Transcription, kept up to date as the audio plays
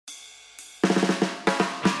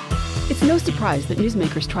no surprise that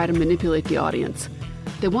newsmakers try to manipulate the audience.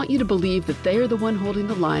 They want you to believe that they are the one holding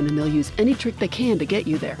the line and they'll use any trick they can to get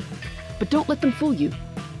you there. But don't let them fool you.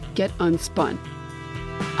 Get unspun.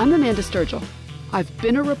 I'm Amanda Sturgill. I've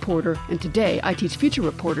been a reporter, and today I teach future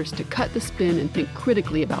reporters to cut the spin and think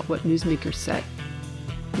critically about what newsmakers say.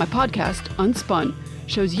 My podcast, Unspun,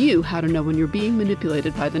 shows you how to know when you're being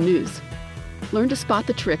manipulated by the news. Learn to spot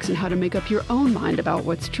the tricks and how to make up your own mind about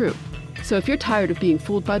what's true. So if you're tired of being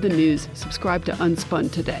fooled by the news, subscribe to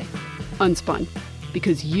Unspun today. Unspun,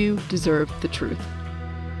 because you deserve the truth.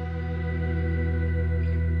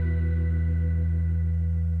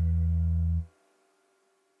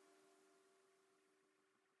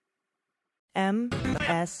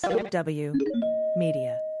 MSW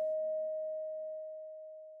Media.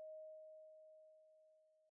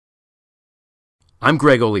 I'm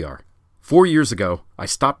Greg Olear. 4 years ago, I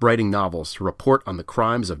stopped writing novels to report on the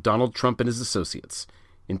crimes of Donald Trump and his associates.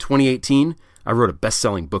 In 2018, I wrote a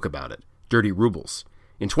best-selling book about it, Dirty Rubles.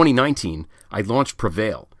 In 2019, I launched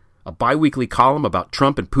Prevail, a bi-weekly column about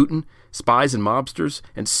Trump and Putin, spies and mobsters,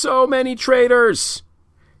 and so many traitors.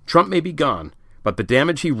 Trump may be gone, but the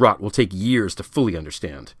damage he wrought will take years to fully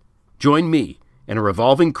understand. Join me and a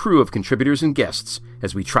revolving crew of contributors and guests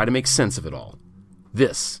as we try to make sense of it all.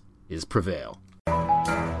 This is Prevail.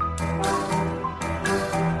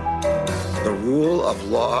 The rule of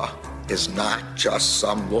law is not just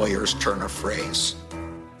some lawyer's turn of phrase.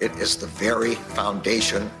 It is the very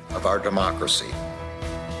foundation of our democracy.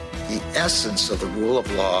 The essence of the rule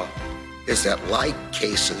of law is that like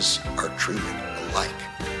cases are treated alike.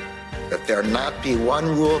 That there not be one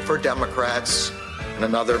rule for Democrats and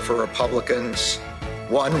another for Republicans,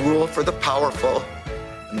 one rule for the powerful,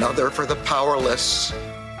 another for the powerless,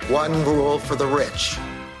 one rule for the rich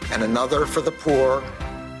and another for the poor,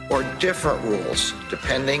 or different rules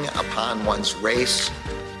depending upon one's race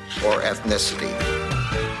or ethnicity.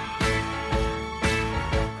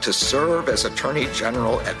 To serve as Attorney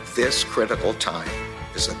General at this critical time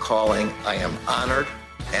is a calling I am honored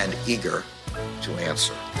and eager to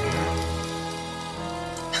answer.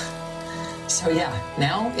 So yeah,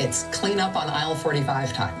 now it's clean up on aisle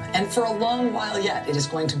 45 time. And for a long while yet, it is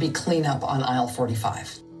going to be clean up on aisle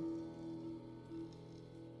 45.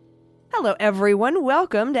 Hello, everyone.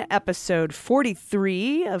 Welcome to episode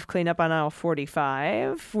 43 of Clean Up on Aisle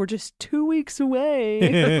 45. We're just 2 weeks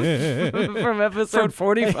away from episode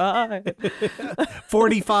 45.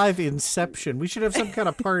 45 Inception. We should have some kind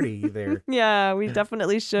of party there. Yeah, we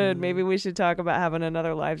definitely should. Maybe we should talk about having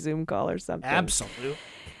another live Zoom call or something. Absolutely.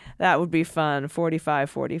 That would be fun.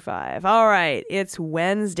 45. All right. It's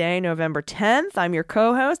Wednesday, November 10th. I'm your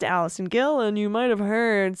co-host, Allison Gill, and you might have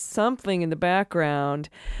heard something in the background.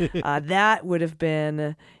 That would have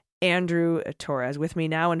been Andrew Torres with me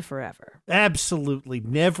now and forever. Absolutely.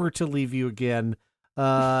 Never to leave you again.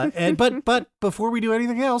 But before we do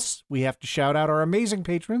anything else, we have to shout out our amazing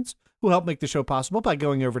patrons who help make the show possible by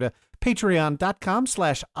going over to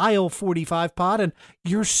patreon.com/aisle45pod. And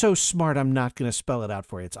you're so smart, I'm not going to spell it out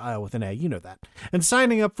for you. It's aisle with an A. You know that. And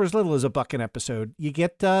signing up for as little as $1 an episode, you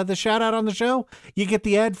get the shout out on the show. You get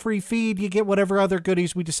the ad-free feed. You get whatever other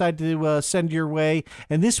goodies we decide to send your way.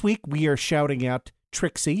 And this week we are shouting out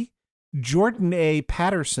Trixie, Jordan A.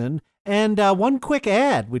 Patterson, and one quick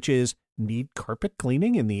ad, which is, need carpet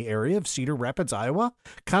cleaning in the area of Cedar Rapids, Iowa?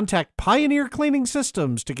 Contact Pioneer Cleaning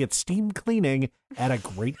Systems to get steam cleaning at a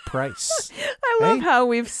great price. I love how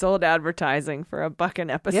we've sold advertising for $1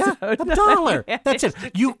 an episode. Yeah, $1. That's it.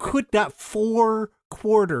 You could not 4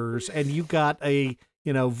 quarters and you got a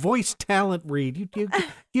voice talent read.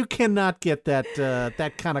 You cannot get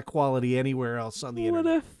that kind of quality anywhere else on the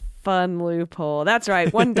internet. What a fun loophole. That's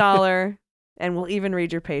right. $1. And we'll even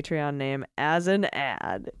read your Patreon name as an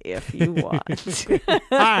ad if you want. All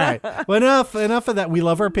right. Well, enough of that. We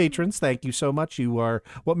love our patrons. Thank you so much. You are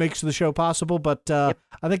what makes the show possible. But I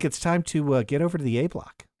think it's time to get over to the A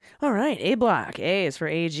block. All right. A block. A is for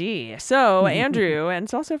AG. So, Andrew, and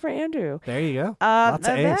it's also for Andrew. There you go. Lots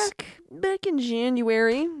of A's. Back in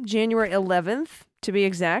January 11th, to be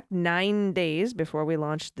exact, 9 days before we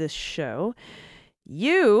launched this show,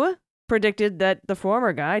 you predicted that the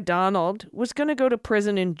former guy, Donald, was going to go to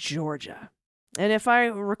prison in Georgia. And if I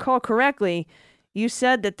recall correctly, you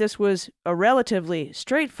said that this was a relatively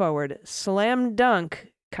straightforward, slam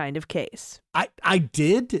dunk kind of case. I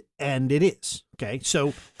did, and it is. Okay,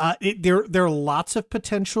 so there are lots of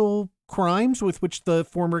potential crimes with which the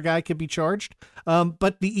former guy could be charged.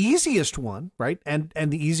 But the easiest one, right, and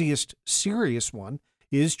the easiest serious one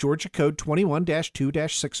is Georgia Code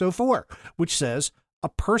 21-2-604, which says a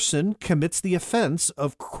person commits the offense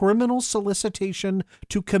of criminal solicitation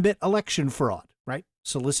to commit election fraud, right?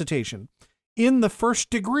 solicitation, in the first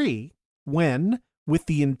degree when, with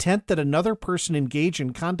the intent that another person engage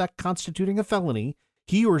in conduct constituting a felony,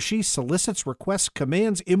 he or she solicits, requests,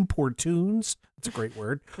 commands, importunes, that's a great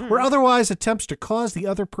word, or otherwise attempts to cause the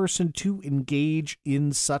other person to engage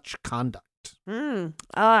in such conduct.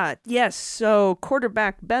 Yes. So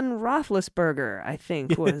quarterback Ben Roethlisberger, I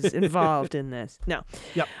think, was involved in this. No.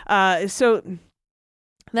 Yep. So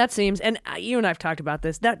that seems, and you and I have talked about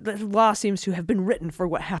this, that the law seems to have been written for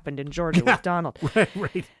what happened in Georgia with Donald.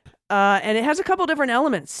 Right. And it has a couple different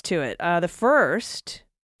elements to it. The first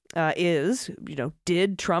is,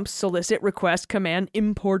 did Trump solicit, request, command,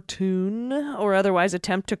 importune, or otherwise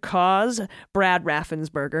attempt to cause Brad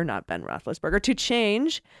Raffensperger, not Ben Roethlisberger, to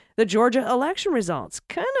change the Georgia election results?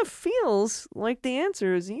 Kind of feels like the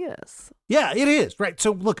answer is yes. Yeah, it is. Right.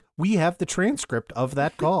 So look, we have the transcript of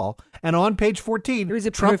that call. And on page 14, it was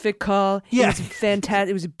a perfect call. Yeah. It was fantastic.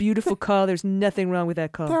 It was a beautiful call. There's nothing wrong with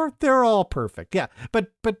that call. They're all perfect. Yeah.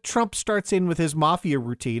 But Trump starts in with his mafia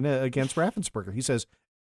routine against Raffensperger. He says,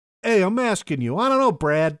 "Hey, I'm asking you. I don't know,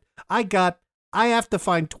 Brad. I have to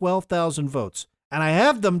find 12,000 votes, and I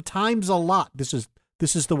have them times a lot." This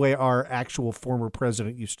is the way our actual former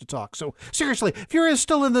president used to talk. So seriously, if you're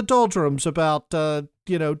still in the doldrums about Joe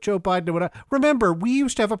Biden or whatever, remember we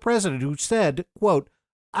used to have a president who said, quote,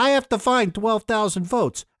 "I have to find 12,000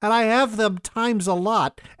 votes, and I have them times a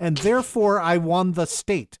lot, and therefore I won the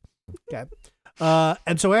state." Okay.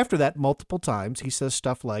 And so after that, multiple times, he says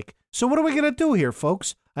stuff like, "So what are we going to do here,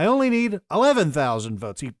 folks? I only need 11,000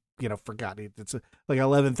 votes." He, forgot. It's like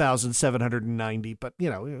 11,790, but,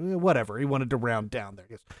 whatever. He wanted to round down there.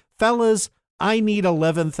 He goes, "Fellas, I need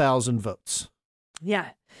 11,000 votes." Yeah.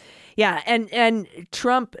 Yeah. And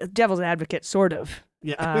Trump, devil's advocate, sort of.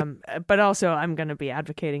 Yeah. But also I'm going to be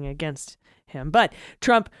advocating against him. But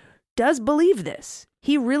Trump does believe this.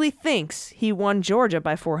 He really thinks he won Georgia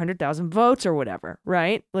by 400,000 votes or whatever,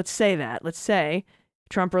 right? Let's say that. Let's say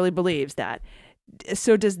Trump really believes that.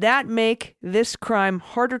 So does that make this crime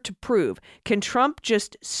harder to prove? Can Trump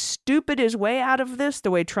just stupid his way out of this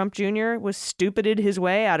the way Trump Jr. was stupided his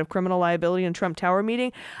way out of criminal liability in Trump Tower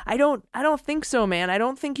meeting? I don't think so, man. I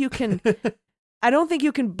don't think you can I don't think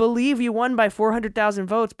you can believe you won by 400,000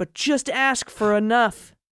 votes, but just ask for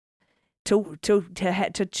enough to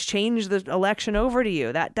change the election over to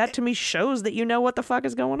you. That to me shows that you know what the fuck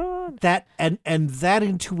is going on. That and that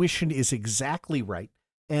intuition is exactly right.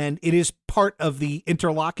 And it is part of the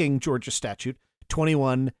interlocking Georgia statute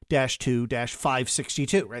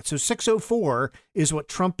 21-2-562, right? So 604 is what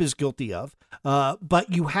Trump is guilty of.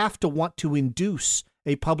 But you have to want to induce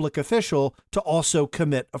a public official to also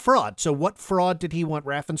commit a fraud. So what fraud did he want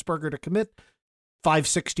Raffensperger to commit?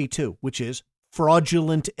 562, which is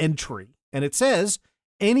fraudulent entry. And it says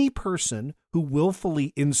any person who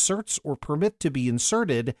willfully inserts or permit to be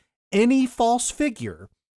inserted any false figure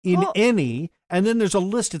in any, and then there's a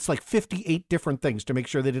list, it's like 58 different things to make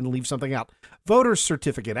sure they didn't leave something out. Voter's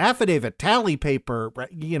certificate, affidavit, tally paper,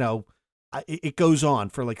 it goes on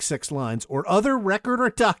for like 6 lines, or other record or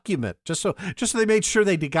document, just so they made sure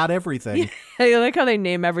they got everything. I like how they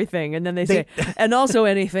name everything, and then they say, and also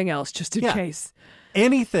anything else, just in case.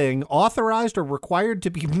 Anything authorized or required to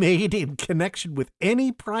be made in connection with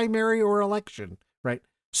any primary or election, right?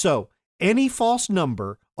 So any false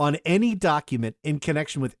number on any document in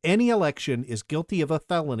connection with any election is guilty of a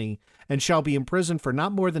felony and shall be imprisoned for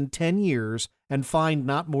not more than 10 years and fined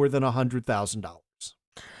not more than $100,000.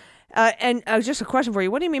 And just a question for you.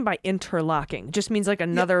 What do you mean by interlocking? It just means like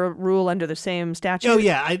another rule under the same statute? Oh,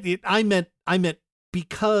 yeah. I meant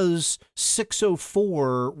because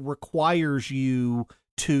 604 requires you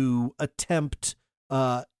to attempt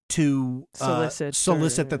to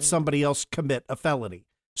solicit that somebody else commit a felony.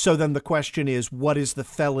 So then the question is, what is the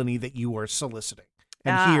felony that you are soliciting?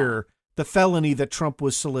 And here, the felony that Trump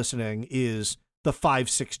was soliciting is the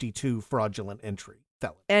 562 fraudulent entry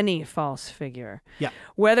felony. Any false figure. Yeah.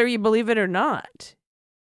 Whether you believe it or not.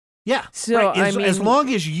 Yeah. So, right. As long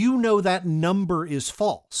as you know that number is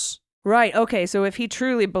false. Right. Okay. So if he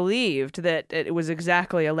truly believed that it was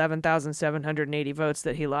exactly 11,780 votes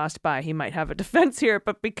that he lost by, he might have a defense here.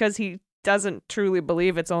 But because he doesn't truly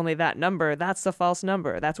believe it's only that number, that's the false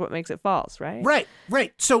number. That's what makes it false, right?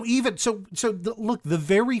 Right. So look, the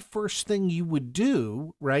very first thing you would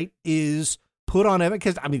do, right, is put on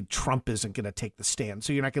evidence, because Trump isn't going to take the stand,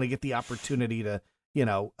 so you're not going to get the opportunity to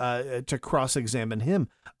to cross-examine him.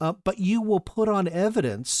 But you will put on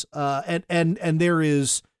evidence, and there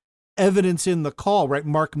is evidence in the call, right?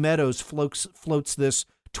 Mark Meadows floats this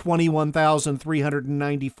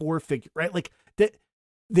 21,394 figure, right? Like that.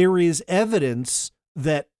 There is evidence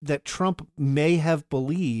that Trump may have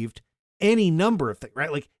believed any number of things,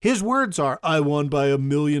 right? Like his words are, I won by 1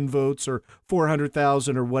 million votes or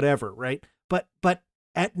 400,000 or whatever, right? But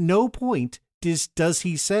at no point does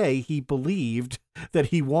he say he believed that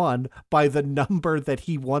he won by the number that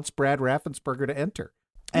he wants Brad Raffensperger to enter.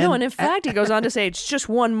 And in fact, he goes on to say it's just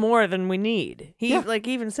one more than we need. He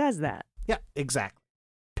even says that. Yeah, exactly.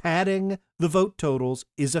 Padding the vote totals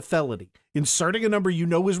is a felony. Inserting a number you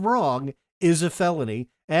know is wrong is a felony.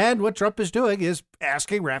 And what Trump is doing is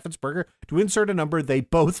asking Raffensperger to insert a number they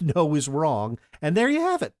both know is wrong. And there you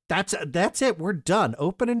have it. That's it. We're done.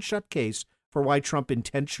 Open and shut case for why Trump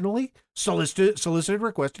intentionally solicited,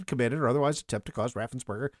 requested, committed, or otherwise attempt to cause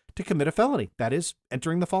Raffensperger to commit a felony. That is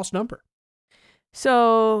entering the false number.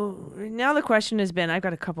 So now the question has been, I've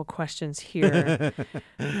got a couple questions here.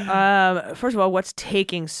 First of all, what's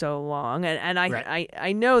taking so long? And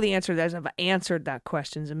I know the answer to that. I've answered that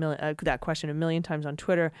question a million times on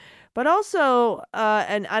Twitter, but also,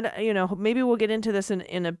 and I, maybe we'll get into this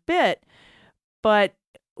in a bit, but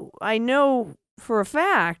I know for a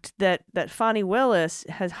fact that Fani Willis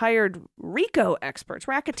has hired RICO experts,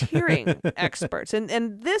 racketeering experts,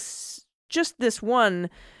 and this one.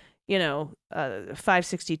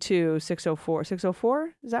 562, 604,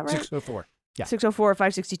 604, is that right? 604, yeah. 604,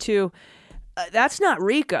 562, that's not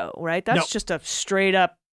RICO, right? That's just a straight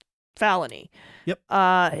up felony. Yep.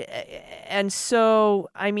 And so,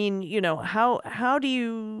 I mean, how do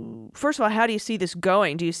you, first of all, how do you see this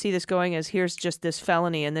going? Do you see this going as here's just this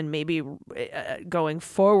felony and then maybe going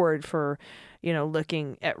forward for,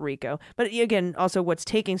 looking at RICO? But again, also what's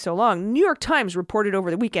taking so long? New York Times reported over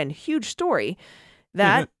the weekend, huge story,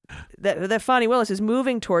 that Fani Willis is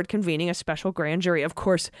moving toward convening a special grand jury. Of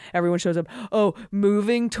course, everyone shows up,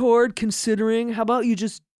 moving toward, considering, how about you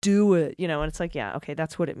just do it? And it's like, yeah, okay,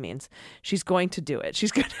 that's what it means. She's going to do it.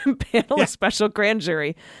 She's going to panel a special grand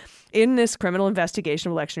jury in this criminal investigation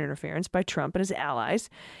of election interference by Trump and his allies.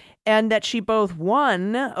 And that she both,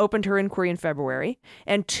 one, opened her inquiry in February,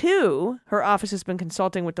 and two, her office has been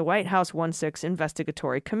consulting with the White House 1-6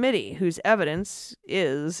 Investigatory Committee, whose evidence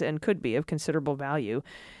is and could be of considerable value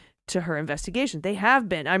to her investigation. They have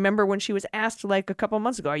been. I remember when she was asked like a couple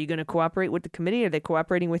months ago, are you going to cooperate with the committee? Are they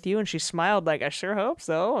cooperating with you? And she smiled like, I sure hope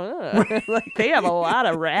so. Like they have a lot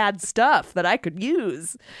of rad stuff that I could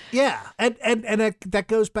use. Yeah. And that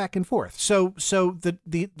goes back and forth. So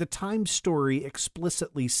the Times story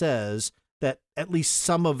explicitly says that at least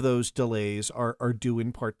some of those delays are due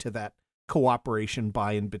in part to that cooperation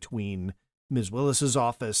by and between Ms. Willis's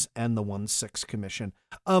office and the 1-6 Commission.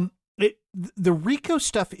 The RICO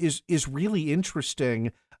stuff is really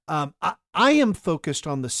interesting. I am focused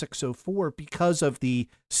on the 604 because of the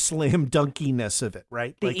slam dunkiness of it,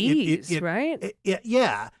 right? The ease, right?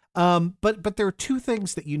 Yeah. But there are two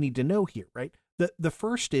things that you need to know here, right? The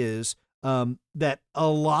first is that a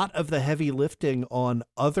lot of the heavy lifting on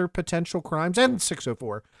other potential crimes and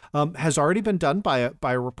 604 has already been done by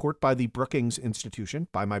a report by the Brookings Institution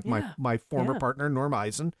by my former partner Norm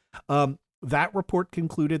Eisen. That report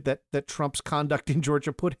concluded that Trump's conduct in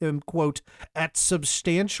Georgia put him, quote, at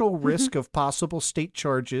substantial risk of possible state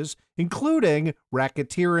charges, including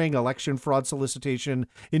racketeering, election fraud solicitation,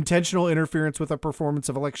 intentional interference with the performance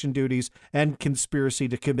of election duties, and conspiracy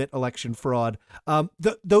to commit election fraud.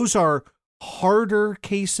 Those are harder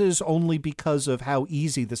cases only because of how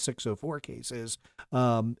easy the 604 case is.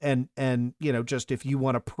 And just if you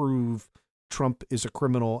want to prove Trump is a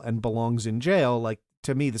criminal and belongs in jail, like,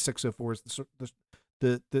 to me, the 604 is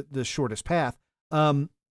the shortest path. Can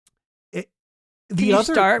you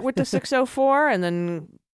start with the 604 and then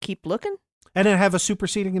keep looking? And then have a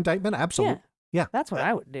superseding indictment? Absolutely. Yeah. That's what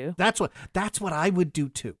I would do. That's what I would do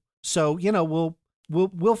too. So,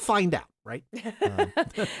 we'll find out. Right.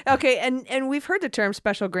 Okay. And we've heard the term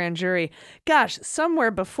special grand jury. Gosh, somewhere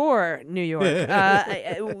before New York,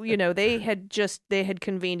 they had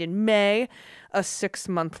convened in May a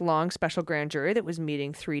 6-month-long special grand jury that was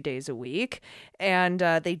meeting 3 days a week. And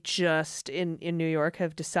they just in New York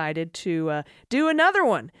have decided to do another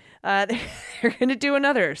one. They're going to do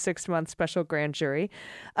another 6-month special grand jury.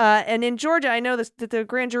 And in Georgia, I know that the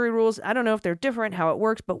grand jury rules, I don't know if they're different, how it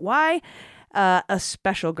works, but why? A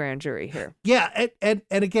special grand jury here. Yeah, and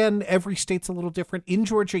again, every state's a little different. In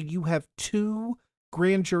Georgia, you have 2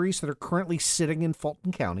 grand juries that are currently sitting in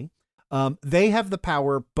Fulton County. They have the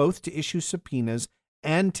power both to issue subpoenas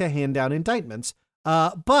and to hand down indictments.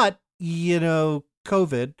 But,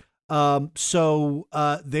 COVID, So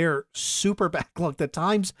they're super backlogged. The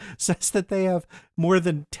Times says that they have more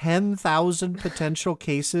than 10,000 potential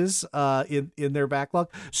cases in their backlog.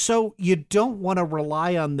 So you don't want to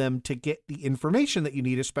rely on them to get the information that you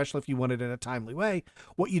need, especially if you want it in a timely way.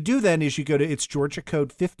 What you do then is you go to it's Georgia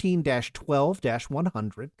Code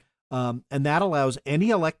 15-12-100, and that allows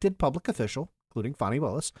any elected public official, including Fani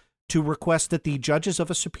Willis, to request that the judges of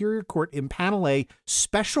a superior court impanel a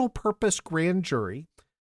special purpose grand jury,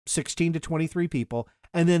 16 to 23 people,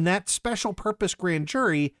 and then that special purpose grand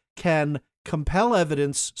jury can compel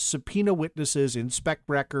evidence, subpoena witnesses, inspect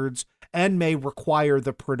records, and may require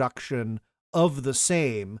the production of the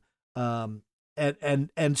same. And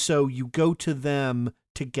so you go to them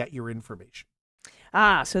to get your information.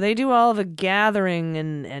 So they do all the gathering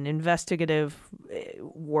and investigative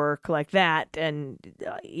work like that, and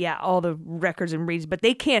all the records and reads, but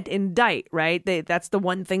they can't indict, right? That's the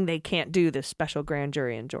one thing they can't do, this special grand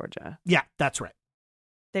jury in Georgia. Yeah, that's right.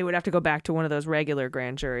 They would have to go back to one of those regular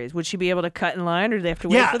grand juries. Would she be able to cut in line, or do they have to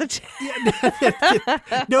wait for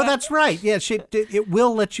the... No, that's right. Yeah, it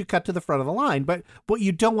will let you cut to the front of the line, but what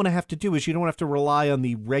you don't want to have to do is you don't have to rely on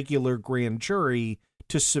the regular grand jury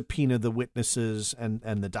to subpoena the witnesses and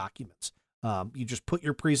the documents. You just put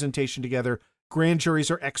your presentation together. Grand juries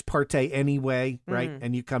are ex parte anyway, right? Mm-hmm.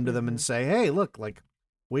 And you come to them and say, hey, look, like,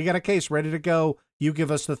 we got a case ready to go. You give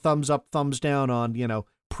us the thumbs up, thumbs down on,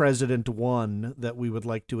 President 1 that we would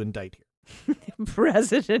like to indict here.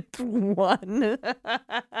 President 1.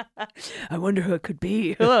 I wonder who it could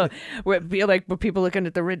be. Oh, it'd be like people looking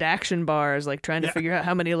at the redaction bars, like trying to figure out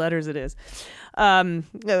how many letters it is.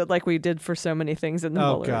 Like we did for so many things in the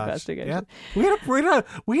Mueller investigation. Yeah.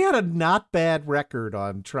 We had a not bad record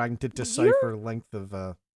on trying to decipher length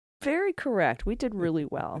of. Very correct. We did really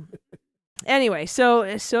well. Anyway, so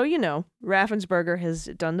Raffensperger has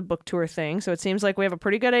done the book tour thing, so it seems like we have a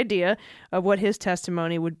pretty good idea of what his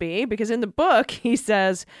testimony would be, because in the book he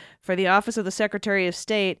says, for the office of the Secretary of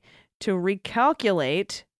State to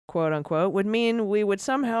recalculate, quote unquote, would mean we would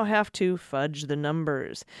somehow have to fudge the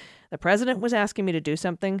numbers. The president was asking me to do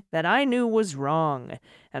something that I knew was wrong,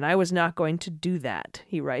 and I was not going to do that,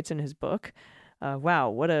 he writes in his book. Wow,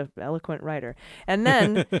 what a eloquent writer. And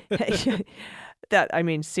then,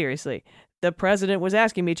 seriously, the president was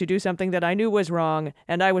asking me to do something that I knew was wrong,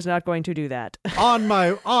 and I was not going to do that. on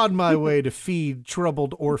my way to feed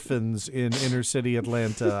troubled orphans in inner city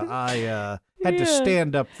Atlanta, I had to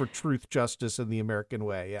stand up for truth, justice, and the American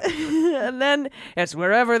way. Yeah. And then it's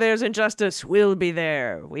wherever there's injustice, we'll be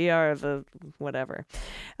there. We are the whatever.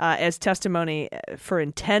 As testimony for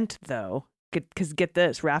intent, though, because get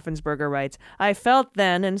this, Raffensperger writes, I felt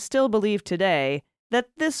then and still believe today that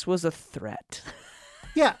this was a threat.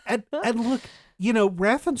 Yeah, and look,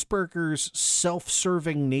 Raffensperger's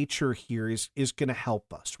self-serving nature here is going to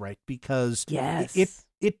help us, right? Because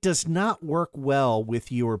it does not work well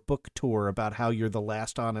with your book tour about how you're the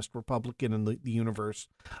last honest Republican in the universe,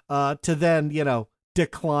 to then,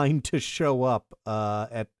 decline to show up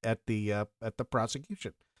at the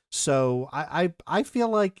prosecution. So I feel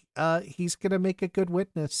like he's going to make a good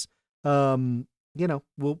witness. We'll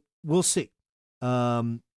see.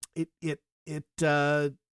 As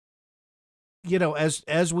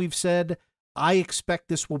we've said, I expect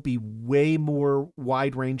this will be way more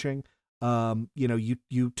wide ranging.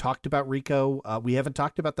 You talked about RICO. We haven't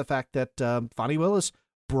talked about the fact that Fani Willis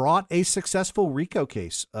brought a successful RICO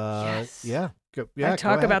case. Yes. Yeah. I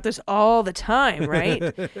talk about this all the time,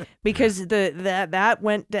 right? Because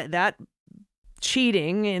that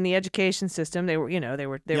cheating in the education system, they were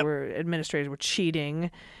administrators were cheating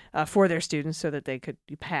for their students so that they could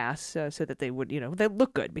pass, so that they would, they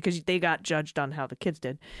look good because they got judged on how the kids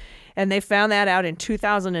did. And they found that out in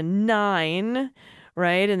 2009,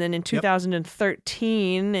 right? And then in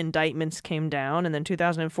 2013, indictments came down, and then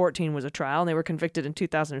 2014 was a trial, and they were convicted in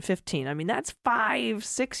 2015. I mean, that's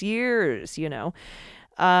 5-6 years,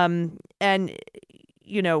 and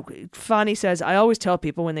Fani says, I always tell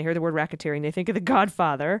people when they hear the word racketeering, they think of The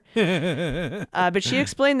Godfather. But she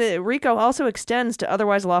explained that RICO also extends to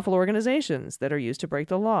otherwise lawful organizations that are used to break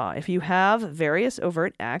the law. If you have various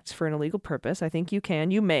overt acts for an illegal purpose, I think you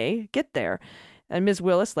may get there. And Ms.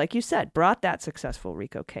 Willis, like you said, brought that successful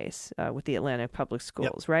RICO case with the Atlanta Public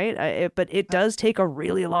Schools, right? But it does take a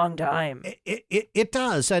really long time. It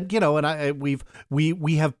does, and and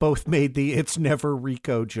we have both made the "it's never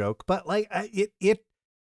RICO" joke, but like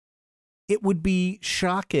it would be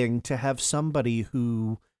shocking to have somebody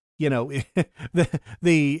who,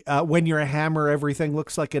 the when you're a hammer, everything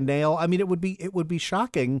looks like a nail. I mean, it would be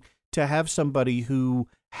shocking to have somebody who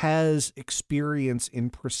has experience in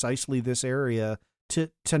precisely this area to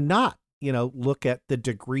not look at the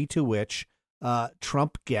degree to which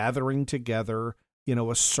Trump gathering together,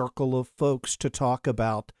 a circle of folks to talk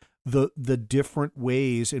about the different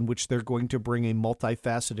ways in which they're going to bring a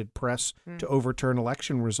multifaceted press to overturn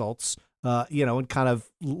election results, and kind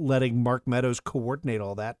of letting Mark Meadows coordinate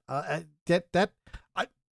all that.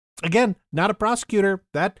 Again, not a prosecutor.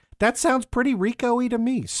 That sounds pretty RICO-y to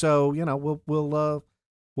me. So,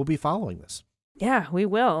 we'll be following this. Yeah, we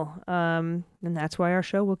will. And that's why our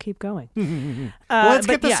show will keep going. Well, let's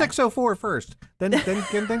get the 604 first. Then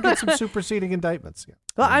get some superseding indictments. Yeah.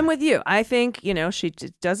 Well, I'm with you. I think, she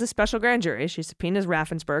does a special grand jury. She subpoenas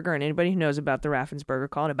Raffensperger, and anybody who knows about the Raffensperger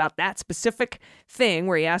call and about that specific thing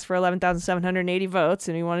where he asked for 11,780 votes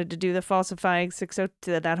and he wanted to do the falsifying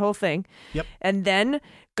 602, that whole thing. Yep. And then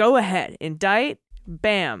go ahead, indict,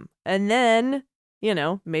 bam. And then,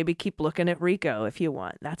 maybe keep looking at RICO if you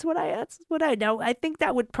want. That's what I know. I think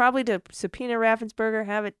that would probably, to subpoena Raffensperger,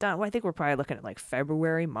 have it done. Well, I think we're probably looking at like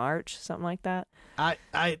February, March, something like that. I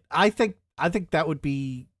think that would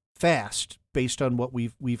be fast based on what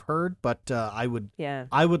we've heard, but I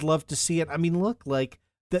would love to see it. I mean, look, like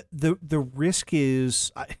the risk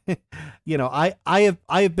is, I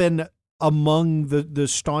have been among the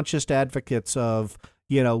staunchest advocates of,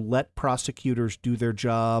 let prosecutors do their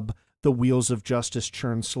job. The wheels of justice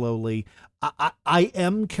churn slowly. I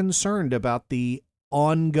am concerned about the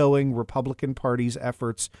ongoing Republican Party's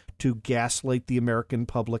efforts to gaslight the American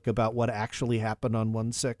public about what actually happened on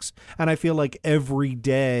 1/6. And I feel like every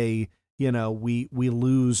day, we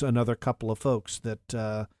lose another couple of folks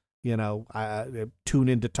that, tune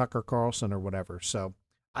into Tucker Carlson or whatever. So,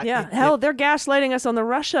 they're gaslighting us on the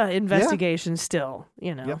Russia investigation still,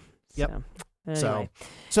 Yep. So, anyway.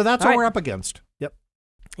 So that's what we're up against. Yep.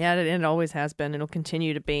 Yeah, it always has been. It'll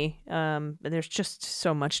continue to be. But there's just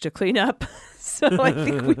so much to clean up. So I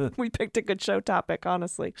think we picked a good show topic,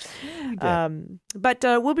 honestly. But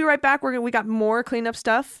we'll be right back. We got more cleanup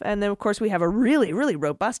stuff. And then, of course, we have a really, really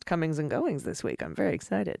robust comings and goings this week. I'm very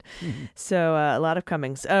excited. Mm-hmm. So a lot of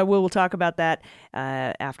comings. We'll talk about that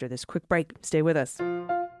after this quick break. Stay with us.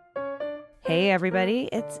 Hey everybody,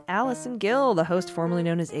 it's Allison Gill, the host formerly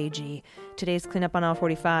known as AG. Today's Cleanup on Aisle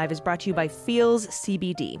 45 is brought to you by Feels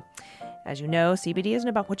CBD. As you know, CBD isn't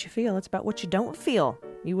about what you feel, it's about what you don't feel.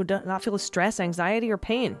 You would not feel stress, anxiety, or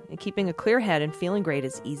pain. And keeping a clear head and feeling great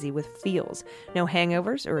is easy with Feels. No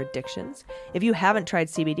hangovers or addictions. If you haven't tried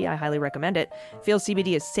CBD, I highly recommend it. Feels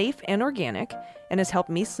CBD is safe and organic and has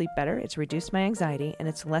helped me sleep better. It's reduced my anxiety and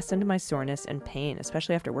it's lessened my soreness and pain,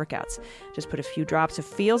 especially after workouts. Just put a few drops of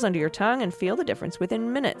Feels under your tongue and feel the difference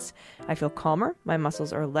within minutes. I feel calmer, my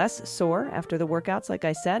muscles are less sore after the workouts, like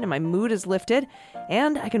I said, and my mood is lifted,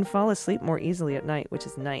 and I can fall asleep more easily at night, which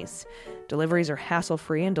is nice. Deliveries are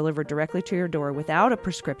hassle-free and delivered directly to your door without a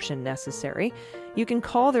prescription necessary. You can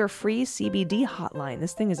call their free CBD hotline.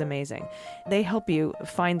 This thing is amazing. They help you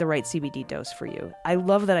find the right CBD dose for you. I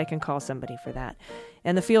love that I can call somebody for that.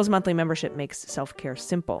 And the Feels monthly membership makes self-care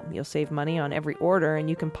simple. You'll save money on every order, and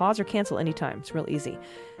you can pause or cancel anytime. It's real easy.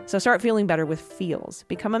 So start feeling better with Feels.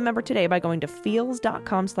 Become a member today by going to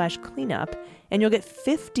feels.com/cleanup, and you'll get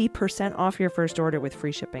 50% off your first order with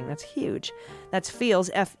free shipping. That's huge. That's Feels,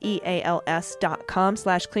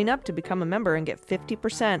 FEALS.com/cleanup to become a member and get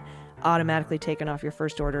 50% automatically taken off your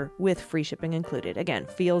first order with free shipping included. Again,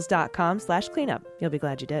 feels.com/cleanup. You'll be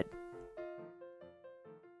glad you did.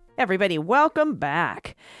 Everybody, welcome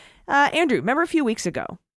back. Andrew, remember a few weeks ago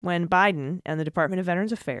when Biden and the Department of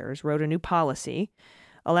Veterans Affairs wrote a new policy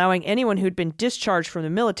allowing anyone who'd been discharged from the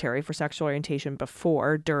military for sexual orientation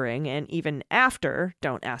before, during, and even after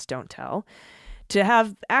Don't Ask, Don't Tell to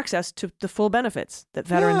have access to the full benefits that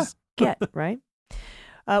veterans get, right?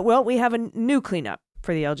 Well, we have a new cleanup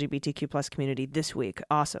for the LGBTQ plus community this week.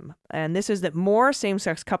 Awesome. And this is that more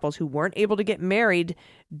same-sex couples who weren't able to get married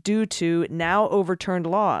due to now overturned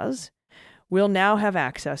laws will now have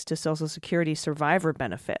access to Social Security survivor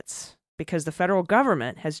benefits because the federal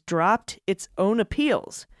government has dropped its own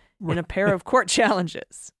appeals in a pair of court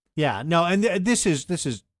challenges. Yeah, no, and this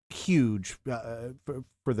is huge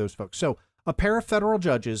for those folks. So a pair of federal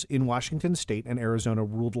judges in Washington State and Arizona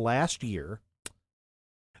ruled last year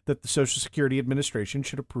that the Social Security Administration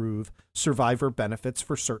should approve survivor benefits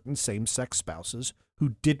for certain same-sex spouses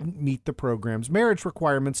who didn't meet the program's marriage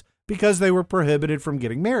requirements because they were prohibited from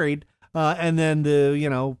getting married. And then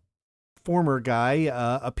the, former guy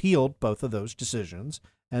appealed both of those decisions.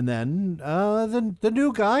 And then the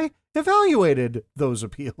new guy evaluated those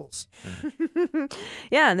appeals.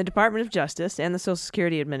 Yeah, and the Department of Justice and the Social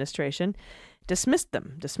Security Administration dismissed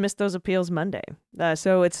those appeals Monday.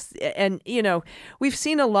 So we've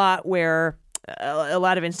seen a lot where a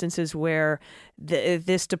lot of instances where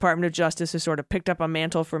this Department of Justice has sort of picked up a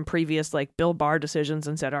mantle from previous like Bill Barr decisions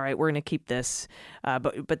and said, all right, we're going to keep this.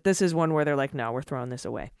 But this is one where they're like, no, we're throwing this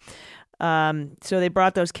away. So they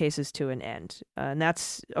brought those cases to an end. And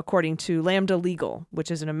that's according to Lambda Legal,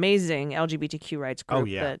 which is an amazing LGBTQ rights group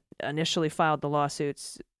that initially filed the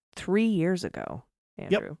lawsuits 3 years ago,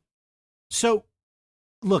 Andrew. Yep. So,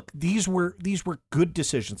 look, these were good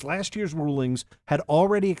decisions. Last year's rulings had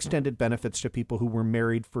already extended benefits to people who were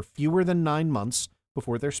married for fewer than 9 months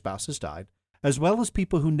before their spouses died, as well as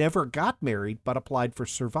people who never got married but applied for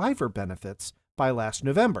survivor benefits by last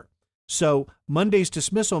November. So Monday's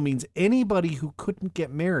dismissal means anybody who couldn't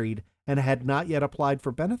get married and had not yet applied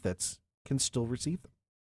for benefits can still receive them.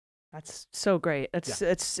 That's so great.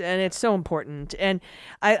 It's so important. And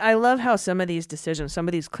I love how some of these decisions, some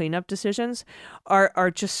of these cleanup decisions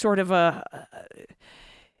are just sort of a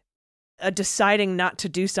deciding not to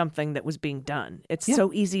do something that was being done. It's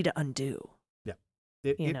so easy to undo. Yeah.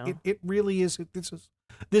 It really is.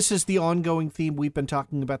 This is the ongoing theme. We've been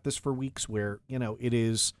talking about this for weeks where, it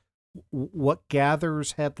is what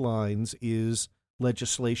gathers headlines is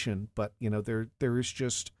legislation, but there is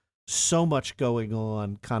just so much going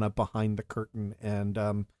on kind of behind the curtain, and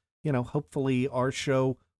hopefully our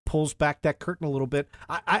show pulls back that curtain a little bit.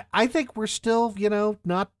 I think we're still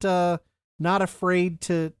not afraid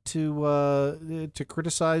to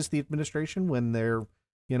criticize the administration when they're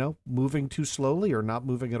moving too slowly or not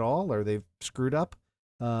moving at all, or they've screwed up.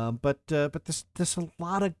 But there's a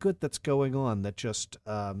lot of good that's going on that just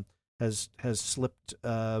has slipped,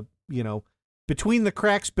 between the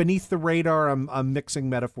cracks, beneath the radar. I'm mixing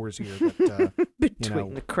metaphors here. But,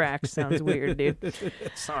 between the cracks sounds weird, dude.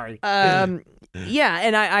 Sorry. Yeah,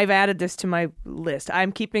 and I've added this to my list.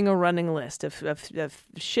 I'm keeping a running list of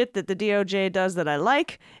shit that the DOJ does that I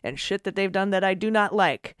like and shit that they've done that I do not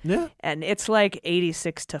like. Yeah. And it's like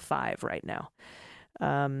 86-5 right now.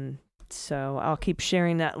 So I'll keep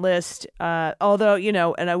sharing that list. Although,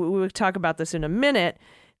 and we will talk about this in a minute,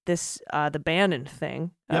 the Bannon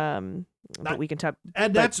thing. Yep. But we can talk.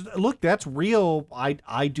 And that's real.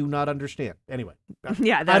 I do not understand. Anyway.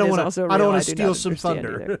 Yeah, that is also real. I don't want to steal some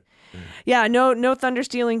thunder. Yeah, no thunder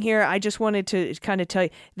stealing here. I just wanted to kind of tell you,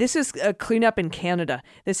 this is a cleanup in Canada.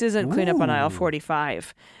 This isn't cleanup on aisle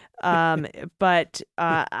 45. But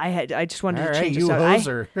I just wanted to change this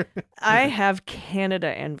out. I have Canada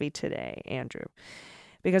envy today, Andrew,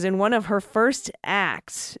 because in one of her first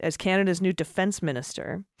acts as Canada's new defense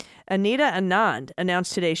minister, Anita Anand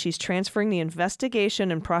announced today she's transferring the investigation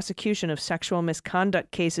and prosecution of sexual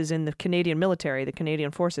misconduct cases in the Canadian military, the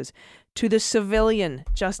Canadian forces, to the civilian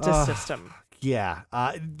justice system. Yeah.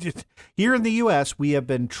 Here in the U.S., we have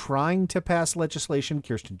been trying to pass legislation.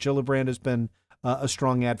 Kirsten Gillibrand has been a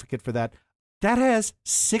strong advocate for that. That has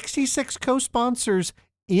 66 co-sponsors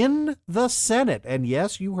in the Senate. And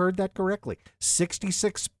yes, you heard that correctly.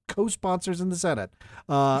 66 co-sponsors in the Senate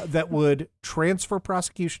that would transfer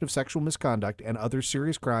prosecution of sexual misconduct and other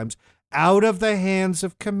serious crimes out of the hands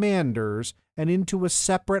of commanders and into a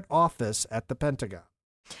separate office at the Pentagon.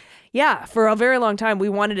 Yeah, for a very long time, we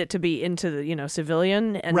wanted it to be into the,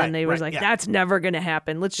 civilian, and then they was like, that's never going to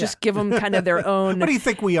happen. Let's just give them kind of their own. What do you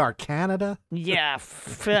think we are, Canada? Yeah,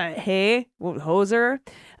 hey, hoser.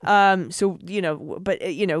 Then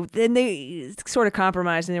they sort of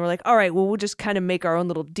compromised, and they were like, all right, well, we'll just kind of make our own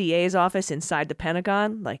little DA's office inside the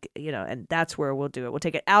Pentagon, and that's where we'll do it. We'll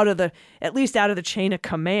take it at least out of the chain of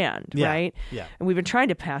command, right? Yeah. And we've been trying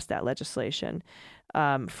to pass that legislation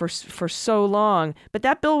for so long, but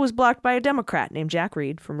that bill was blocked by a Democrat named Jack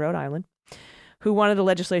Reed from Rhode Island, who wanted the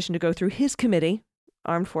legislation to go through his committee,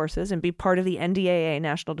 Armed Forces, and be part of the NDAA,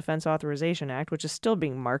 National Defense Authorization Act, which is still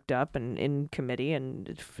being marked up and in committee, and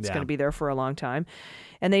it's going to be there for a long time.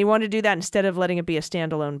 And they wanted to do that instead of letting it be a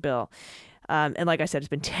standalone bill. And like I said, it's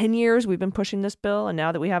been 10 years we've been pushing this bill, and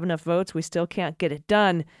now that we have enough votes, we still can't get it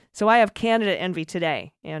done. So I have Canada envy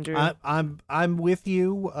today, Andrew. I'm with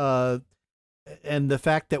you. And the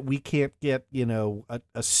fact that we can't get,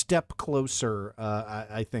 a step closer,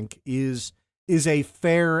 I think is a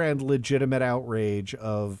fair and legitimate outrage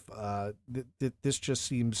of this just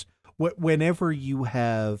seems whenever you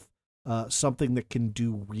have something that can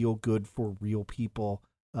do real good for real people,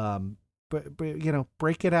 but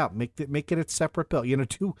break it out, make it a separate bill,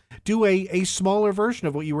 do a smaller version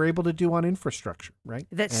of what you were able to do on infrastructure, right?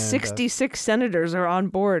 That 66 senators are on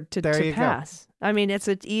board to pass. Go. I mean, it's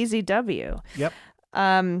an easy W. Yep.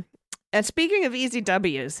 And speaking of easy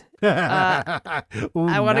W's, Ooh,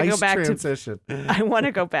 I want to go back transition. I want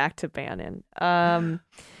to go back to Bannon,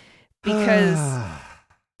 because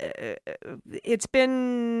it's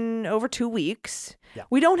been over 2 weeks. Yeah.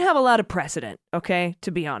 We don't have a lot of precedent, okay,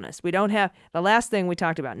 to be honest. We don't have, the last thing we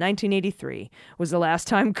talked about, 1983, was the last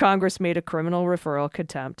time Congress made a criminal referral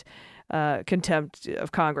contempt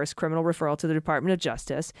of Congress, criminal referral to the Department of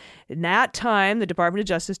Justice. In that time, the Department of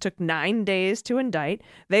Justice took 9 days to indict.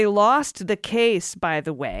 They lost the case, by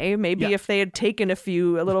the way. Maybe if they had taken a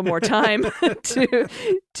little more time to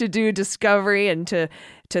do discovery and to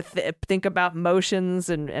think about motions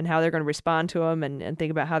and how they're going to respond to them and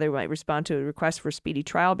think about how they might respond to a request for speedy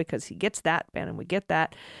trial, because he gets that, Bannon, we get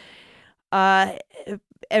that.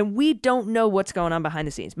 And we don't know what's going on behind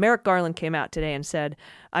the scenes. Merrick Garland came out today and said,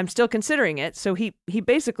 I'm still considering it. So he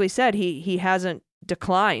basically said he hasn't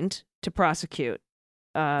declined to prosecute,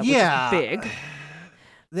 which is big.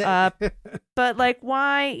 But like,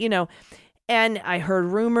 why, and I heard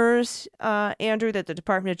rumors, Andrew, that the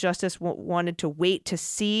Department of Justice wanted to wait to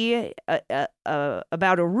see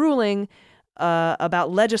about a ruling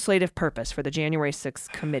about legislative purpose for the January 6th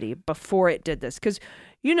committee before it did this. Because,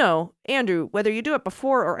 Andrew, whether you do it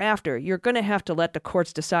before or after, you're going to have to let the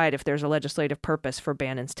courts decide if there's a legislative purpose for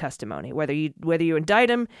Bannon's testimony. Whether you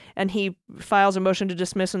indict him and he files a motion to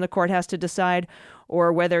dismiss and the court has to decide,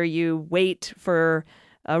 or whether you wait for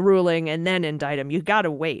a ruling and then indict him, you got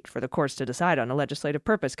to wait for the courts to decide on a legislative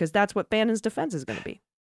purpose, because that's what Bannon's defense is going to be.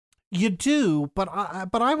 You do, but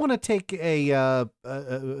I want to take an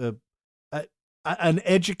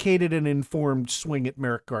educated and informed swing at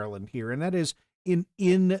Merrick Garland here, and that is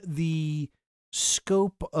in the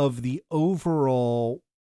scope of the overall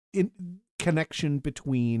connection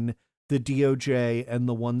between the DOJ and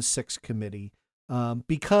the 1-6 committee,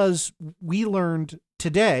 because we learned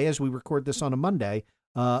today, as we record this on a Monday,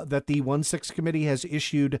 that the 1-6 committee has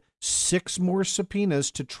issued 6 more subpoenas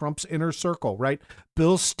to Trump's inner circle, right?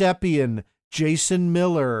 Bill Stepien, Jason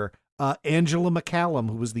Miller, Angela McCallum,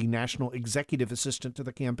 who was the national executive assistant to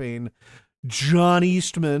the campaign, John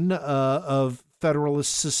Eastman of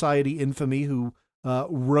Federalist Society infamy, who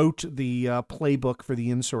wrote the playbook for the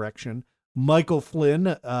insurrection, Michael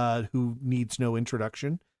Flynn, who needs no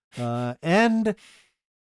introduction, and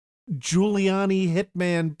Giuliani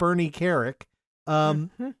hitman Bernie Kerik.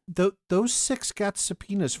 Those 6 got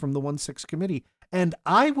subpoenas from the 1-6 committee, and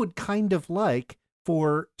I would kind of like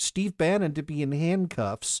for Steve Bannon to be in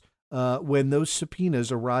handcuffs when those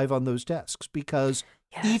subpoenas arrive on those desks, because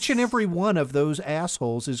each and every one of those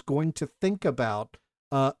assholes is going to think about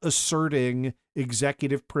asserting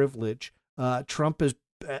executive privilege. Trump is,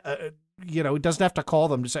 he doesn't have to call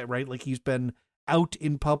them to say, right? Like, he's been out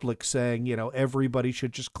in public saying, everybody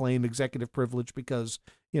should just claim executive privilege because,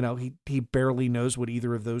 he barely knows what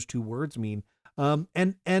either of those 2 words mean.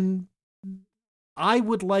 And I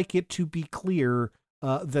would like it to be clear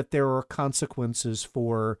that there are consequences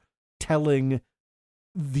for telling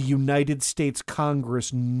the United States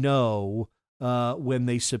Congress no when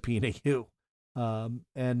they subpoena you, and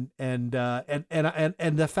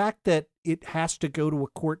the fact that it has to go to a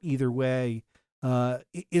court either way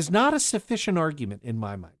is not a sufficient argument in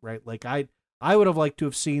my mind, right? Like, I would have liked to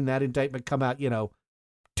have seen that indictment come out,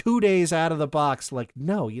 2 days out of the box. Like,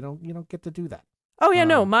 no, you don't get to do that. Oh yeah,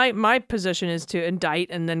 no. My position is to indict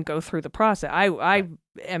and then go through the process. I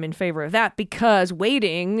am in favor of that, because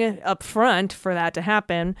waiting up front for that to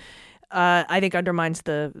happen, I think undermines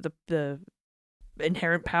the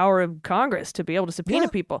inherent power of Congress to be able to subpoena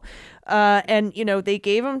people. And they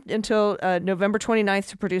gave them until November 29th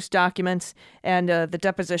to produce documents, and the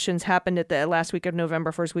depositions happened at the last week of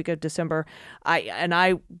November, first week of December.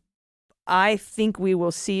 I think we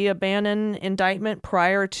will see a Bannon indictment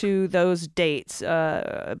prior to those dates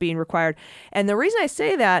being required. And the reason I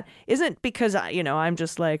say that isn't because, I'm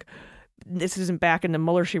just like, this isn't back in the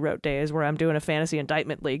Mueller, she wrote days where I'm doing a fantasy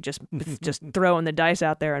indictment league, just throwing the dice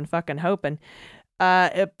out there and fucking hoping.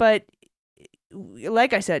 But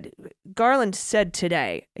like I said, Garland said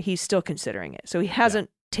today he's still considering it. So he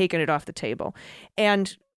hasn't taken it off the table.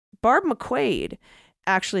 And Barb McQuaid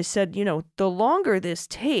actually said, the longer this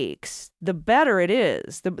takes, the better it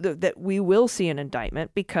is that we will see an indictment,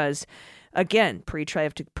 because, again,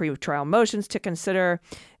 pre-trial motions to consider.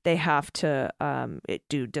 They have to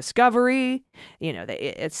do discovery,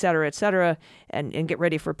 et cetera, and get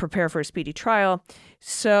ready prepare for a speedy trial.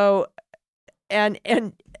 So, and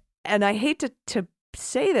I hate to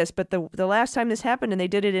say this, but the last time this happened and they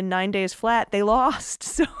did it in 9 days flat, they lost.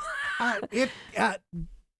 So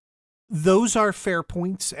those are fair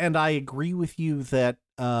points, and I agree with you that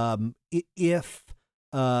if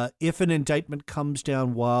an indictment comes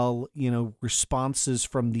down while responses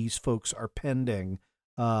from these folks are pending,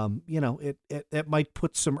 it might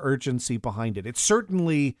put some urgency behind it. It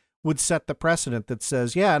certainly would set the precedent that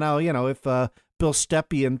says, yeah, no, if Bill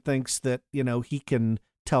Stepien thinks that, he can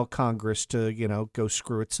tell Congress to, go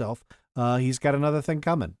screw itself, he's got another thing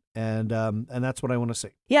coming. And that's what I want to see.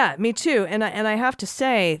 Yeah, me too. And I have to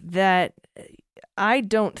say that I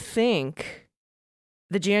don't think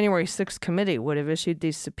the January 6th committee would have issued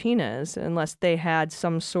these subpoenas unless they had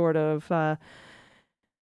some sort of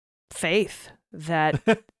faith that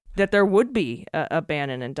that there would be a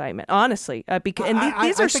Bannon indictment. Honestly, because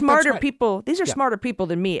these are smarter people. These are smarter people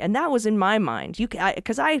than me, and that was in my mind.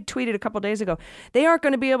 Because I tweeted a couple days ago, they aren't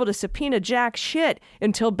going to be able to subpoena jack shit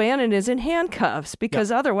until Bannon is in handcuffs,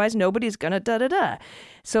 because otherwise nobody's going to da-da-da.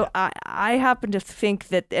 So I happen to think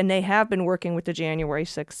that, and they have been working with the January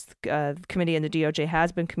 6th committee, and the DOJ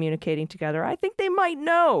has been communicating together. I think they might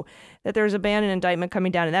know that there's a Bannon indictment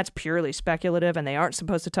coming down, and that's purely speculative, and they aren't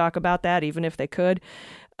supposed to talk about that, even if they could.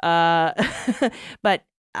 But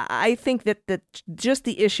I think that just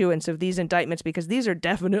the issuance of these indictments, because these are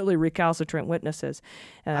definitely recalcitrant witnesses,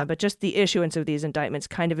 but just the issuance of these indictments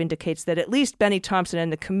kind of indicates that at least Benny Thompson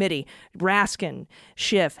and the committee, Raskin,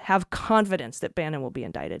 Schiff, have confidence that Bannon will be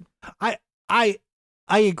indicted. I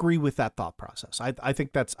agree with that thought process. I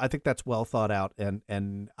think that's well thought out,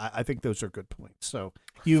 and I think those are good points. So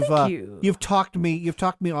you've talked me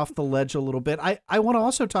off the ledge a little bit. I want to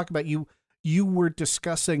also talk about you. You were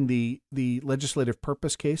discussing the legislative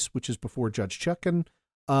purpose case, which is before Judge Chutkan,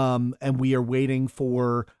 and we are waiting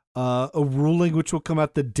for a ruling which will come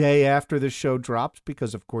out the day after this show drops,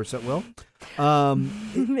 because of course it will.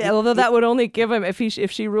 Although that would only give him,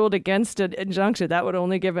 if she ruled against an injunction, that would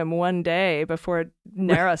only give him 1 day before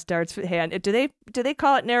NARA starts hand. Do they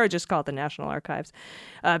call it NARA? Just call it the National Archives.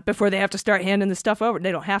 Before they have to start handing the stuff over.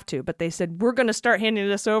 They don't have to, but they said, we're going to start handing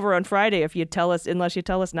this over on Friday unless you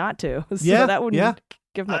tell us not to. So that wouldn't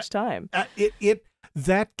give much time.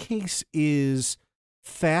 That case is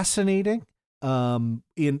fascinating. We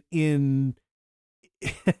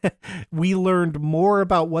learned more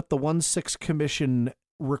about what the 1-6 Commission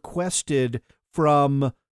requested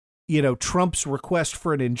from, Trump's request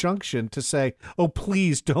for an injunction to say, oh,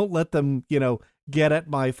 please don't let them, get at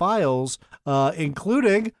my files,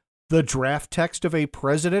 including the draft text of a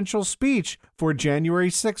presidential speech for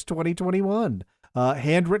January 6, 2021.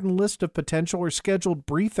 Handwritten list of potential or scheduled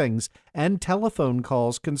briefings and telephone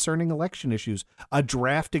calls concerning election issues, a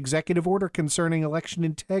draft executive order concerning election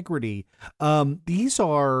integrity. These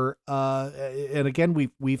are, and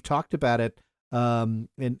again, we've talked about it, and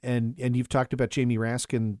you've talked about Jamie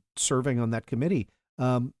Raskin serving on that committee.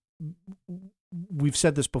 We've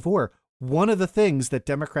said this before. One of the things that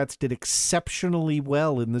Democrats did exceptionally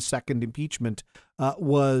well in the second impeachment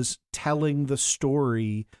was telling the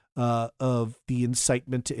story of the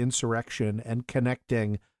incitement to insurrection and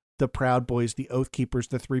connecting the Proud Boys, the Oath Keepers,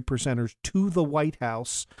 the 3 Percenters to the White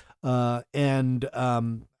House. And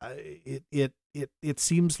it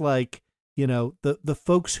seems like, the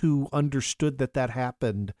folks who understood that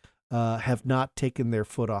happened have not taken their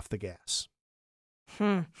foot off the gas.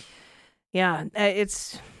 Yeah,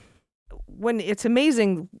 it's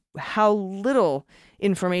amazing how little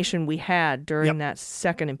information we had during that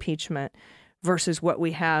second impeachment versus what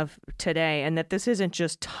we have today, and that this isn't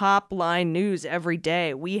just top line news every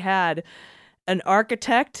day. We had an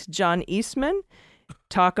architect, John Eastman,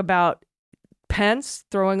 talk about Pence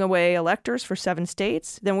throwing away electors for 7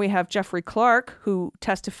 states. Then we have Jeffrey Clark, who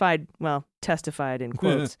testified in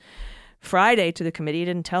quotes, Friday to the committee. He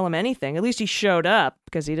didn't tell him anything. At least he showed up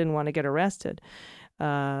because he didn't want to get arrested.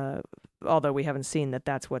 Although we haven't seen that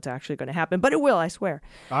that's what's actually going to happen, but it will, I swear.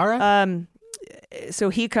 All right. So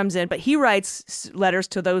he comes in, but he writes letters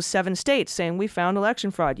to those 7 states saying, we found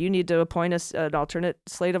election fraud. You need to appoint an alternate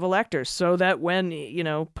slate of electors so that when,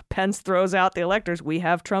 Pence throws out the electors, we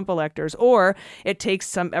have Trump electors, or it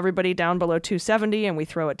takes everybody down below 270 and we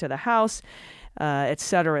throw it to the House. Et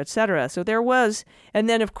cetera, et cetera. So there was, and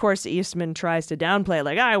then of course Eastman tries to downplay it,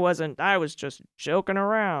 like I was just joking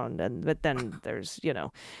around, but then there's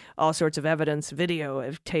all sorts of evidence, video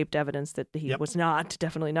of taped evidence that he was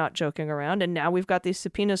definitely not joking around, and now we've got these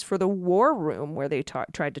subpoenas for the War Room where they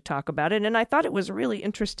tried to talk about it, and I thought it was really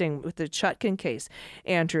interesting with the Chutkan case,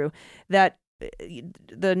 Andrew, that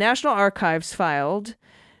the National Archives filed,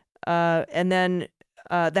 and then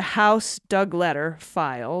the House Doug Letter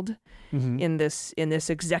filed. Mm-hmm. in this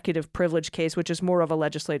executive privilege case, which is more of a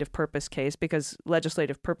legislative purpose case, because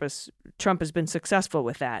legislative purpose, Trump has been successful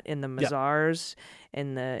with that in the Mazars,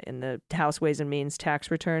 in the House Ways and Means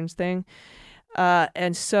tax returns thing,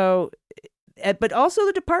 and so, but also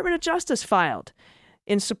the Department of Justice filed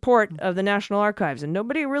in support of the National Archives. And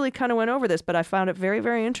nobody really kind of went over this, but I found it very,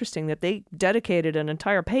 very interesting that they dedicated an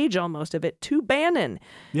entire page almost of it to Bannon.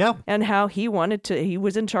 Yeah. And how he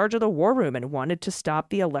was in charge of the war room and wanted to stop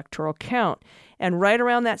the electoral count. And right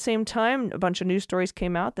around that same time, a bunch of news stories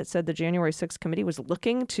came out that said the January 6th committee was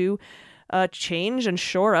looking to change and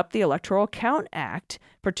shore up the Electoral Count Act,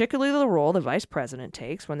 particularly the role the vice president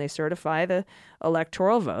takes when they certify the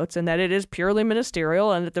electoral votes, and that it is purely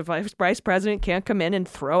ministerial and that the vice president can't come in and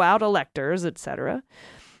throw out electors, etc.,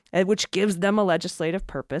 which gives them a legislative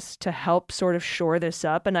purpose to help sort of shore this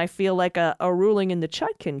up. And I feel like a ruling in the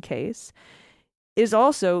Chutkan case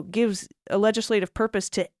also gives a legislative purpose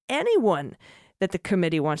to anyone that the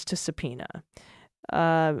committee wants to subpoena.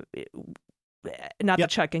 Not the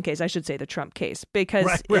Chutkan case, I should say the Trump case,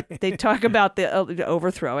 because they talk about the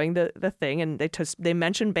overthrowing the thing, and they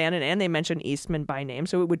mention Bannon and they mention Eastman by name,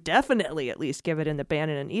 so it would definitely at least give it in the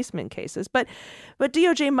Bannon and Eastman cases. But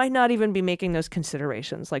DOJ might not even be making those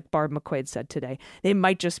considerations, like Barb McQuaid said today. They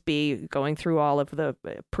might just be going through all of the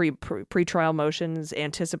pre-trial motions,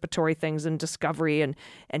 anticipatory things, and discovery, and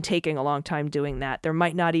taking a long time doing that. They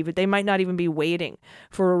might not even be waiting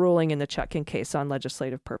for a ruling in the Chutkan case on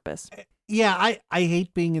legislative purpose. Yeah, I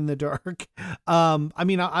hate being in the dark. I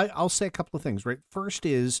mean, I'll say a couple of things, right? First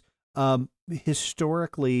is,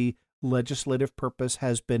 historically, legislative purpose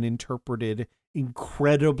has been interpreted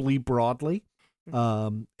incredibly broadly,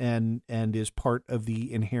 and is part of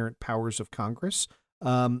the inherent powers of Congress.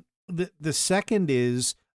 The second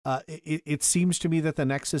is, it seems to me that the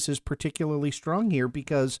nexus is particularly strong here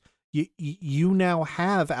because you now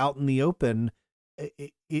have out in the open.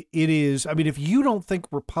 It is, I mean, if you don't think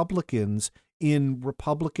Republicans in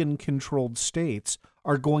Republican-controlled states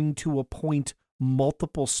are going to appoint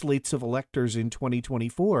multiple slates of electors in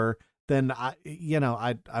 2024, then I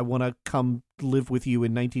want to come live with you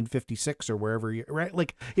in 1956 or wherever you, right?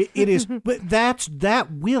 Like it is, but that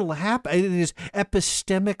will happen. It is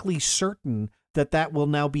epistemically certain that will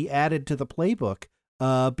now be added to the playbook,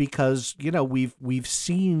 because we've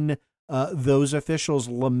seen. Those officials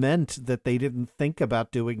lament that they didn't think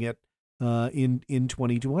about doing it in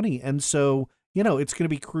 2020. And so, it's going to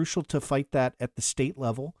be crucial to fight that at the state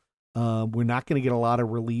level. We're not going to get a lot of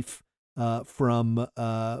relief from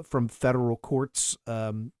federal courts,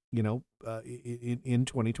 in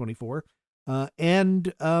 2024.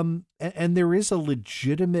 And there is a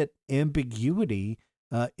legitimate ambiguity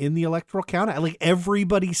in the Electoral Count Act. Like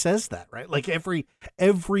everybody says that, right? Like every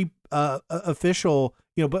official,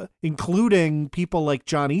 but including people like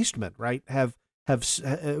John Eastman, right, have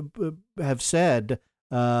said,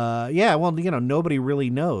 nobody really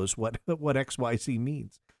knows what XYZ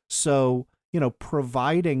means. So,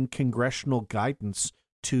 providing congressional guidance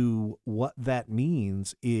to what that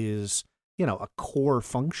means is, a core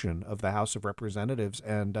function of the House of Representatives.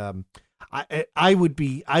 And I would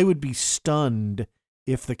be stunned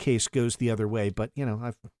if the case goes the other way. But,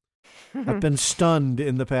 I've been stunned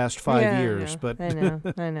in the past 5 years, but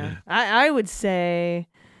I know. I would say,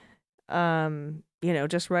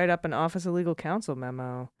 just write up an Office of Legal Counsel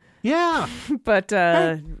memo. Yeah. But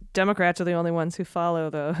Democrats are the only ones who follow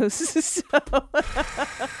those. So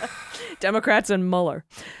Democrats and Mueller.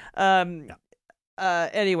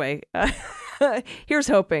 Anyway, here's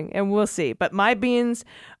hoping, and we'll see. But my beans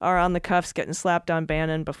are on the cuffs getting slapped on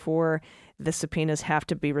Bannon before the subpoenas have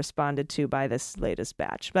to be responded to by this latest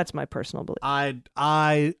batch. That's my personal belief.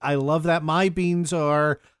 I love that. My beans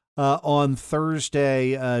are on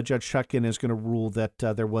Thursday. Judge Chutkan is going to rule that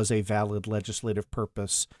there was a valid legislative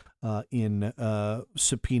purpose in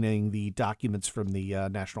subpoenaing the documents from the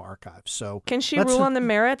National Archives. So can she rule on the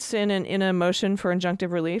merits in a motion for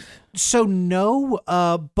injunctive relief? So no,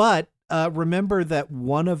 but remember that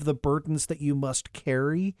one of the burdens that you must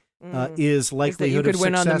carry is likelihood of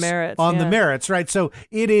success on the merits, right? So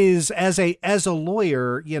it is as a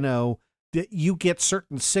lawyer, that you get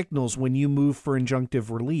certain signals when you move for injunctive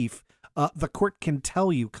relief. The court can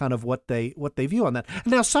tell you kind of what they view on that.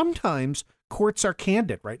 Now, sometimes courts are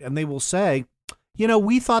candid, right? And they will say,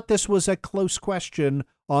 we thought this was a close question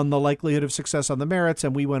on the likelihood of success on the merits,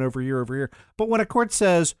 and we went over here. But when a court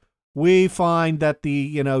says, we find that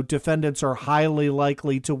the, defendants are highly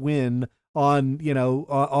likely to win on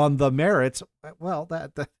the merits, well,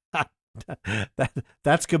 that's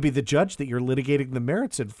going to be the judge that you're litigating the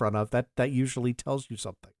merits in front of. That usually tells you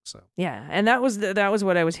something. So yeah, and that was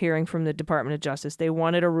what I was hearing from the Department of Justice. They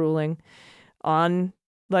wanted a ruling on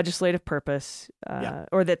legislative purpose,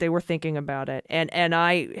 or that they were thinking about it. And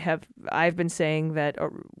I've been saying that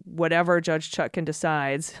whatever Judge Chutkan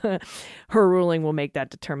decides, her ruling will make that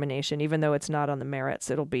determination, even though it's not on the merits.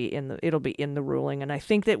 It'll be in the ruling. And I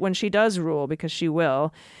think that when she does rule, because she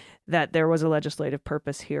will, that there was a legislative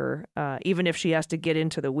purpose here, even if she has to get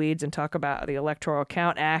into the weeds and talk about the Electoral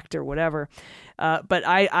Count Act or whatever. But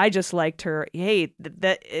I just liked her. Hey,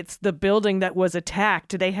 that it's the building that was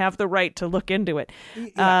attacked. They have the right to look into it.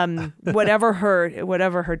 Yeah. whatever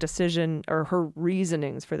her decision or her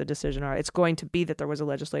reasonings for the decision are, it's going to be that there was a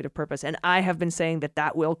legislative purpose. And I have been saying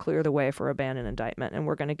that will clear the way for a ban and indictment, and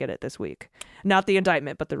we're going to get it this week. Not the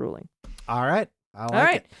indictment, but the ruling. All right. I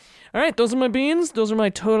like it. All right, those are my beans. Those are my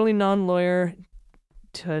totally non-lawyer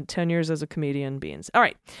 10 years as a comedian beans. All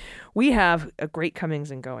right, we have a great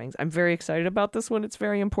comings and goings. I'm very excited about this one. It's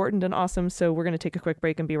very important and awesome, so we're going to take a quick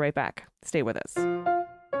break and be right back. Stay with us.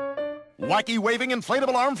 Wacky waving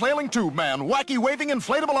inflatable arm flailing tube man. Wacky waving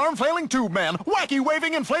inflatable arm flailing tube man. Wacky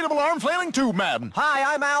waving inflatable arm flailing tube man.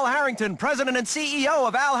 Hi, I'm Al Harrington, president and CEO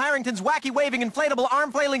of Al Harrington's Wacky waving inflatable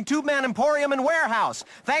arm flailing tube man emporium and warehouse.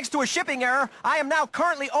 Thanks to a shipping error, I am now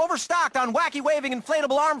currently overstocked on wacky waving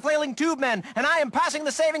inflatable arm flailing tube men, and I am passing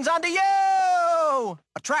the savings on to you!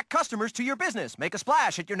 Attract customers to your business. Make a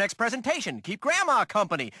splash at your next presentation. Keep grandma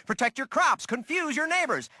company. Protect your crops. Confuse your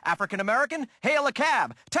neighbors. African American? Hail a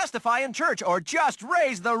cab. Testify in church or just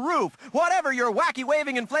raise the roof. Whatever your wacky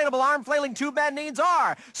waving inflatable arm flailing tube man needs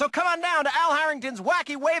are. So come on down to Al Harrington's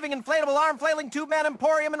wacky waving inflatable arm flailing tube man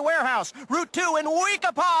emporium and warehouse. Route 2 in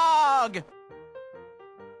Weekapaug.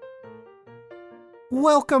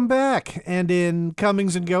 Welcome back. And in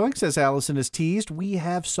Comings and Goings, as Allison has teased, we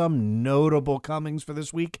have some notable comings for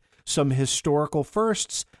this week, some historical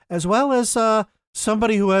firsts, as well as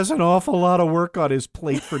somebody who has an awful lot of work on his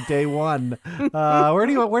plate for day one. Where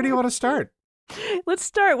do you want to start? Let's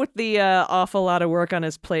start with the awful lot of work on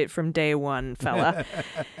his plate from day one, fella.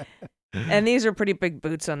 And these are pretty big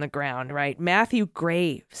boots on the ground, right? Matthew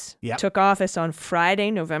Graves took office on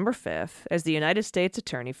Friday, November 5th, as the United States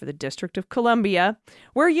Attorney for the District of Columbia,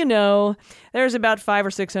 where, there's about 500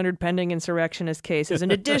 or 600 pending insurrectionist cases,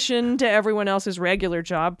 in addition to everyone else's regular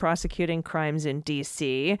job prosecuting crimes in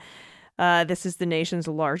D.C. This is the nation's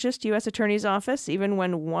largest U.S. Attorney's office, even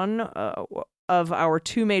when one of our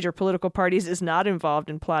two major political parties is not involved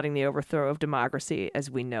in plotting the overthrow of democracy as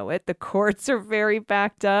we know it. The courts are very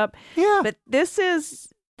backed up. Yeah. But this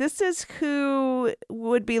is who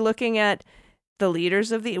would be looking at the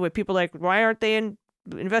leaders of with people like, why aren't they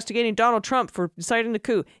investigating Donald Trump for inciting the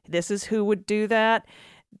coup? This is who would do that.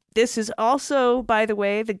 This is also, by the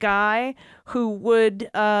way, the guy who would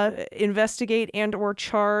investigate and or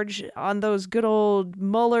charge on those good old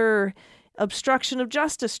Mueller obstruction of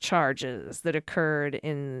justice charges that occurred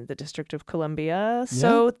in the District of Columbia.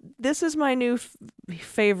 So this is my new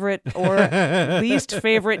favorite or least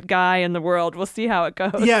favorite guy in the world. We'll see how it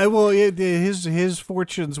goes. Yeah, well, his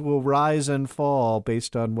fortunes will rise and fall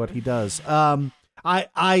based on what he does.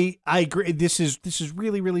 I agree. This is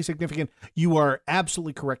really, really significant. You are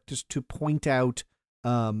absolutely correct just to point out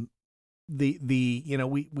we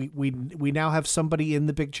now have somebody in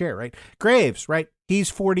the big chair, right? Graves, right? He's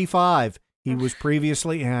 45. He was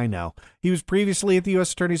previously, he was previously at the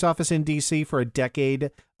U.S. Attorney's Office in D.C. for a decade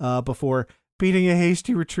before beating a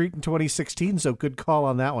hasty retreat in 2016. So good call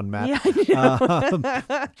on that one, Matt.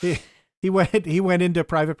 Yeah, He went into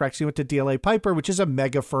private practice. He went to DLA Piper, which is a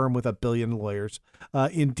mega firm with 1 billion lawyers.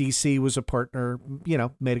 In D.C. was a partner,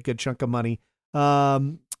 made a good chunk of money.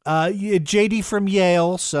 JD from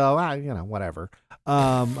Yale, so whatever.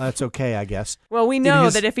 That's okay, I guess. Well, we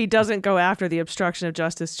know that if he doesn't go after the obstruction of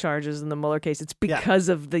justice charges in the Mueller case, it's because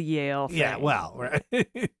of the Yale thing. Yeah, well, right.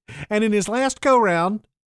 And in his last go-round,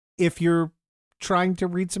 if you're trying to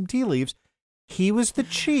read some tea leaves, he was the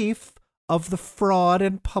chief of the fraud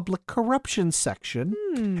and public corruption section.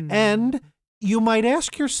 And you might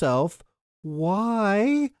ask yourself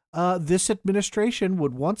why this administration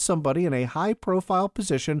would want somebody in a high-profile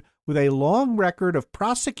position with a long record of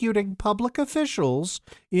prosecuting public officials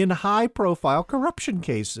in high-profile corruption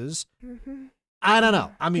cases. Mm-hmm. I don't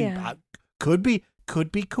know. I mean, could be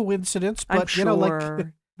coincidence, but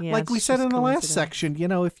sure. like we said in the last section,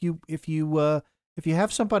 if you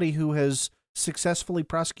have somebody who has successfully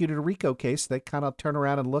prosecuted a RICO case, they kind of turn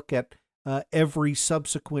around and look at every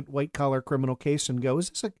subsequent white-collar criminal case and go,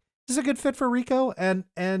 is this a good fit for RICO?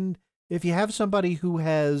 And if you have somebody who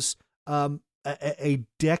has a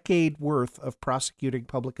decade worth of prosecuting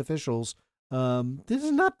public officials, this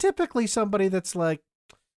is not typically somebody that's like,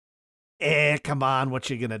 come on, what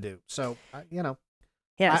you gonna do? So,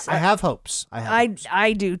 Yes, I have hopes.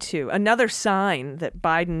 I do too. Another sign that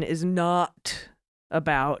Biden is not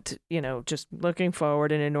about, just looking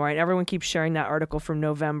forward and ignoring. Everyone keeps sharing that article from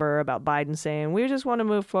November about Biden saying, we just want to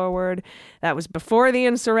move forward. That was before the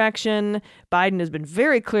insurrection. Biden has been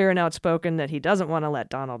very clear and outspoken that he doesn't want to let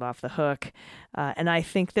Donald off the hook. And I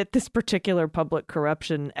think that this particular public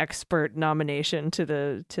corruption expert nomination to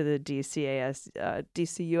the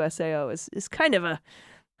DCUSAO is kind of a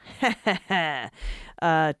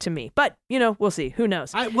to me. But, we'll see. Who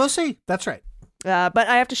knows? We'll see. That's right. But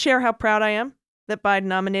I have to share how proud I am that Biden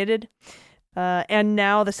nominated. And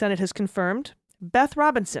now the Senate has confirmed Beth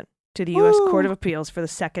Robinson to the U.S. Court of Appeals for the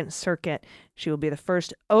Second Circuit. She will be the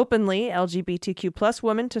first openly LGBTQ plus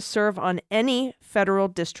woman to serve on any federal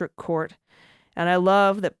district court. And I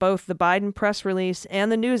love that both the Biden press release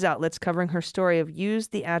and the news outlets covering her story have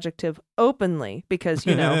used the adjective openly because,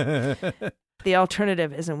 the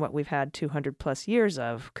alternative isn't what we've had 200 plus years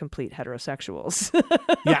of, complete heterosexuals.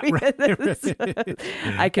 Yeah, right.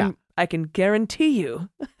 I can guarantee you.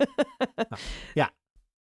 Yeah.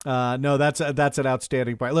 No, that's an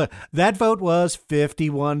outstanding point. Look, that vote was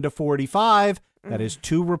 51-45. That is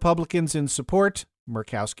 2 Republicans in support,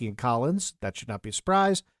 Murkowski and Collins. That should not be a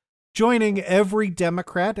surprise. Joining every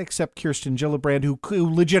Democrat except Kirsten Gillibrand, who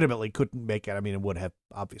legitimately couldn't make it. I mean, it would have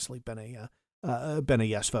obviously been a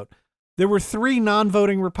yes vote. There were 3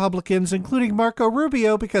 non-voting Republicans, including Marco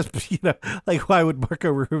Rubio, because, why would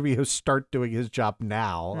Marco Rubio start doing his job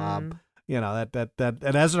now? That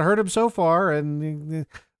hasn't hurt him so far, and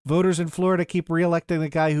voters in Florida keep reelecting the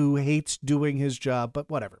guy who hates doing his job, but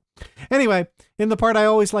whatever. Anyway, in the part I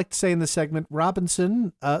always like to say in this segment,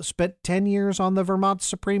 Robinson spent 10 years on the Vermont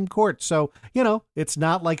Supreme Court. So, it's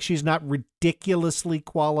not like she's not ridiculously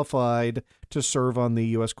qualified to serve on the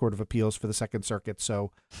U.S. Court of Appeals for the Second Circuit.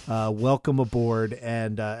 So welcome aboard.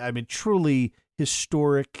 And truly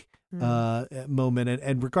historic moment.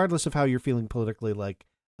 And regardless of how you're feeling politically,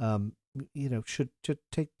 should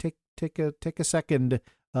take a second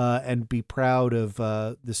and be proud of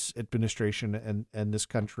this administration and this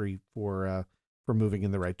country for moving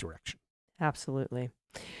in the right direction. Absolutely.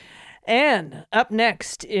 And up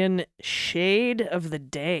next in Shade of the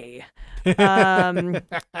Day, and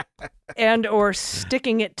or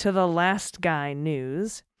sticking it to the last guy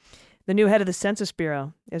news, the new head of the Census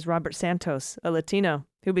Bureau is Robert Santos, a Latino,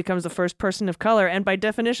 who becomes the first person of color and by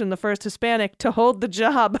definition the first Hispanic to hold the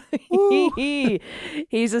job.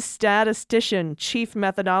 He's a statistician, chief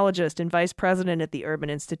methodologist, and vice president at the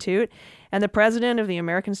Urban Institute, and the president of the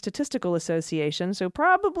American Statistical Association, so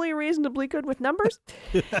probably reasonably good with numbers.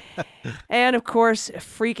 And of course,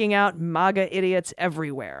 freaking out MAGA idiots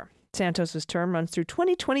everywhere. Santos's term runs through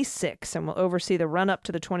 2026 and will oversee the run-up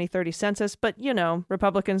to the 2030 census, but,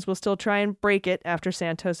 Republicans will still try and break it after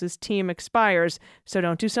Santos's team expires, so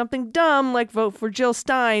don't do something dumb like vote for Jill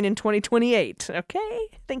Stein in 2028, okay?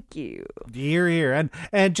 Thank you. Hear, hear.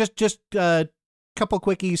 And just couple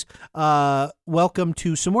quickies. Welcome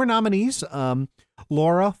to some more nominees.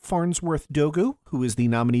 Laura Farnsworth Dogu, who is the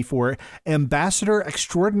nominee for Ambassador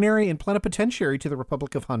Extraordinary and Plenipotentiary to the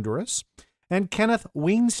Republic of Honduras. And Kenneth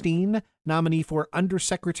Weinstein, nominee for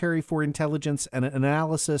Undersecretary for Intelligence and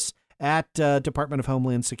Analysis at Department of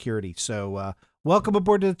Homeland Security. So welcome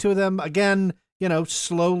aboard to the 2 of them. Again,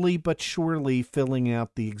 slowly but surely filling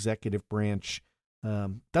out the executive branch.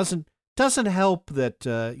 Doesn't help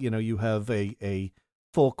that, you have a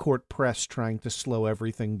full court press trying to slow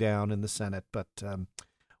everything down in the Senate. But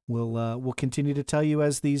we'll continue to tell you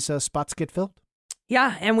as these spots get filled.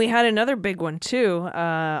 Yeah, and we had another big one, too.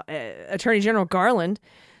 Attorney General Garland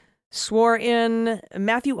swore in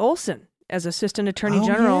Matthew Olson as Assistant Attorney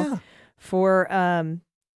General for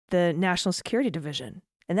the National Security Division.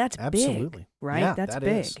 And that's big, right? Yeah, that's that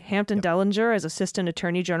big. is. Hampton Dellinger as Assistant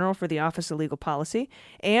Attorney General for the Office of Legal Policy,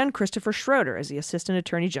 and Christopher Schroeder as the Assistant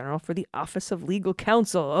Attorney General for the Office of Legal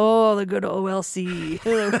Counsel. Oh, the good OLC.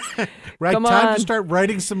 Right, Come time on. to start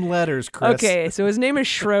writing some letters, Chris. Okay, so his name is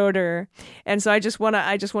Schroeder, and so I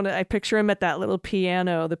picture him at that little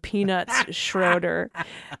piano, the Peanuts Schroeder,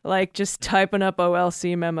 like just typing up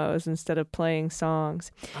OLC memos instead of playing songs.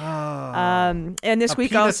 Oh, and this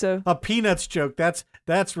week also a Peanuts joke. That's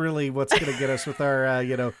really what's going to get us with our,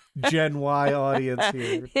 Gen Y audience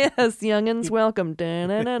here. Yes, youngins, welcome.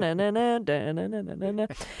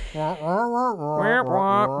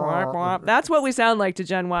 That's what we sound like to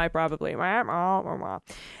Gen Y, probably.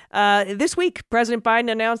 This week, President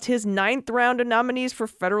Biden announced his 9th round of nominees for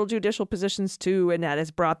federal judicial positions, too, and that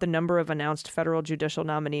has brought the number of announced federal judicial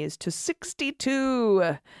nominees to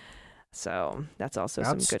 62. So that's also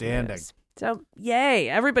some good news. So, yay,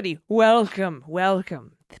 everybody, welcome.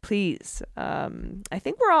 Please. I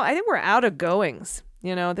think we're out of goings.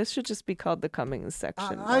 You know, this should just be called the comings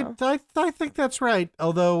section. I think that's right.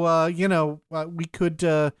 Although, we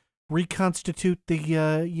could reconstitute the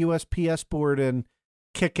USPS board and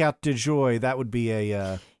kick out DeJoy. That would be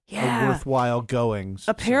a worthwhile goings.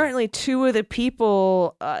 Apparently, two of the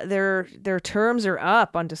people, their terms are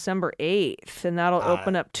up on December 8th, and that'll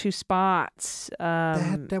open up 2 spots.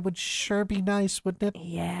 That would sure be nice, wouldn't it?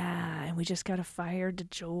 Yeah, and we just got to fire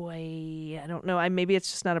DeJoy. I don't know. Maybe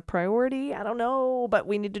it's just not a priority. I don't know, but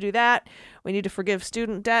we need to do that. We need to forgive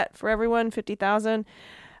student debt for everyone, $50,000.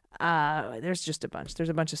 There's just a bunch. There's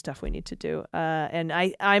a bunch of stuff we need to do. And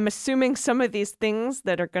I'm assuming some of these things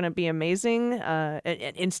that are going to be amazing,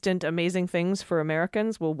 instant amazing things for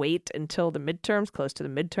Americans will wait until the midterms, close to the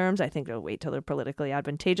midterms. I think they'll wait till they're politically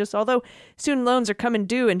advantageous. Although student loans are coming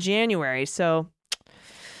due in January, so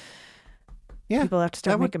people have to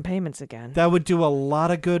start making payments again. That would do a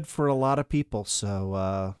lot of good for a lot of people.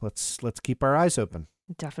 So let's keep our eyes open.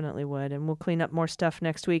 Definitely would. And we'll clean up more stuff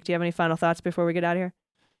next week. Do you have any final thoughts before we get out of here?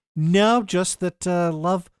 No, just that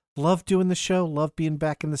love doing the show, love being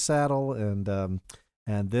back in the saddle, and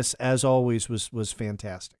this, as always, was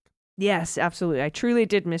fantastic. Yes, absolutely. I truly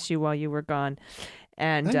did miss you while you were gone,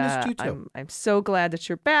 and I missed you too. I'm so glad that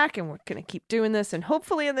you're back, and we're gonna keep doing this, and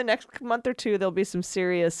hopefully in the next month or two there'll be some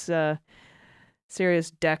serious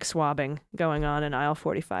deck swabbing going on in aisle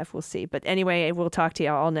 45. We'll see. But anyway, we'll talk to you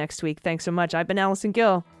all next week. Thanks so much. I've been Allison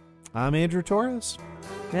Gill. I'm Andrew Torres.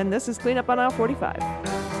 And this is Clean Up on Aisle 45.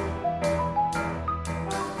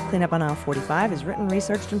 Clean Up on Aisle 45 is written,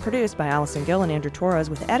 researched, and produced by Allison Gill and Andrew Torres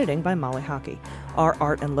with editing by Molly Hockey. Our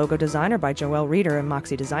art and logo design are by Joelle Reeder and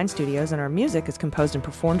Moxie Design Studios, and our music is composed and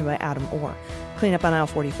performed by Adam Orr. Clean Up on Aisle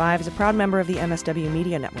 45 is a proud member of the MSW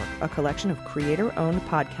Media Network, a collection of creator-owned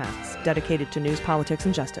podcasts dedicated to news, politics,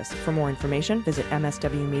 and justice. For more information, visit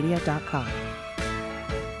mswmedia.com.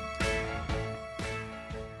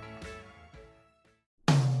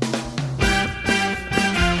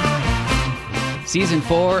 Season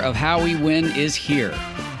 4 of How We Win is here.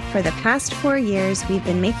 For the past 4 years, we've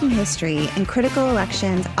been making history in critical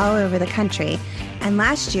elections all over the country. And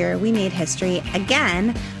last year, we made history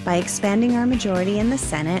again by expanding our majority in the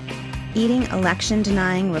Senate, beating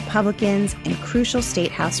election-denying Republicans in crucial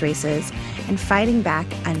state house races, and fighting back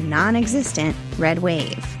a non-existent red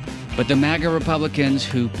wave. But the MAGA Republicans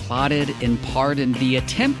who plotted and pardoned the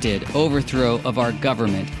attempted overthrow of our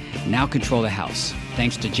government now control the House,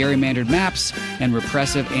 thanks to gerrymandered maps and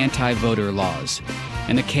repressive anti-voter laws.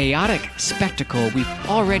 And the chaotic spectacle we've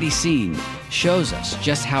already seen shows us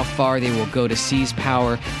just how far they will go to seize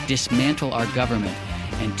power, dismantle our government,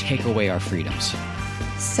 and take away our freedoms.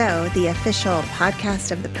 So, the official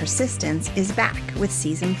podcast of The Persistence is back with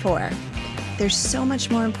Season 4. There's so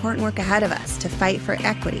much more important work ahead of us to fight for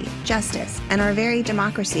equity, justice, and our very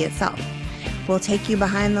democracy itself. We'll take you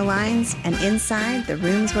behind the lines and inside the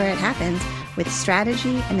rooms where it happens with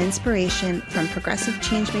strategy and inspiration from progressive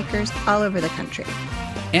changemakers all over the country.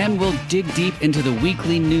 And we'll dig deep into the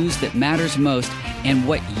weekly news that matters most and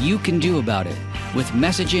what you can do about it with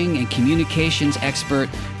messaging and communications expert,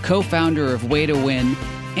 co-founder of Way to Win,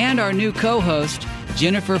 and our new co-host,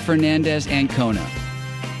 Jennifer Fernandez-Ancona.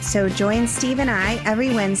 So join Steve and I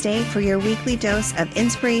every Wednesday for your weekly dose of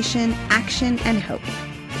inspiration, action, and hope.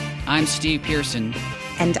 I'm Steve Pearson.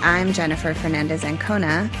 And I'm Jennifer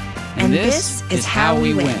Fernandez-Ancona. And this is How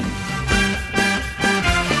We Win.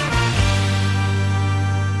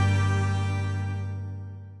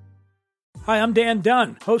 Hi, I'm Dan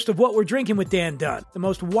Dunn, host of What We're Drinking with Dan Dunn, the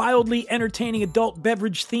most wildly entertaining adult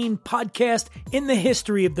beverage-themed podcast in the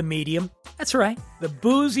history of the medium. That's right, the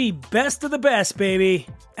boozy best of the best, baby.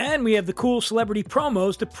 And we have the cool celebrity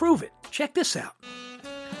promos to prove it. Check this out.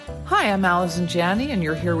 Hi, I'm Allison Janney, and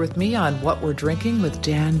you're here with me on What We're Drinking with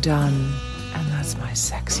Dan Dunn. And that's my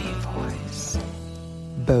sexy voice.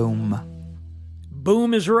 Boom.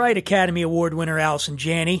 Boom is right, Academy Award winner Allison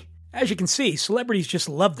Janney. As you can see, celebrities just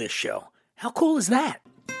love this show. How cool is that?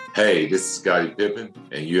 Hey, this is Scottie Pippen,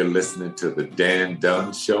 and you're listening to the Dan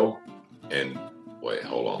Dunn Show. And wait,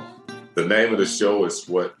 hold on. The name of the show is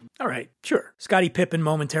what? All right, sure. Scottie Pippen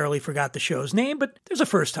momentarily forgot the show's name, but there's a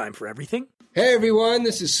first time for everything. Hey, everyone,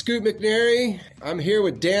 this is Scoot McNairy. I'm here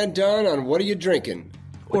with Dan Dunn on What Are You Drinking?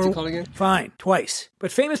 What's it called again? Fine, twice.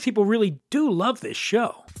 But famous people really do love this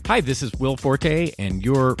show. Hi, this is Will Forte, and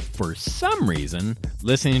you're, for some reason,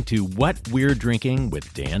 listening to What We're Drinking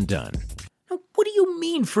with Dan Dunn. Now, what do you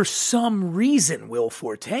mean, for some reason, Will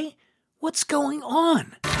Forte? What's going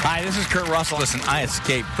on? Hi, this is Kurt Russell. Listen, I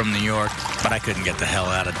escaped from New York, but I couldn't get the hell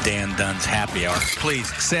out of Dan Dunn's happy hour.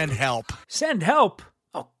 Please, send help. Send help?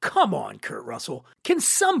 Oh, come on, Kurt Russell. Can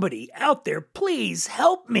somebody out there please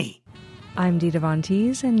help me? I'm Dita Von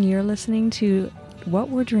Teese, and you're listening to What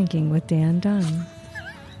We're Drinking with Dan Dunn.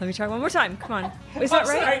 Let me try one more time. Come on. Is that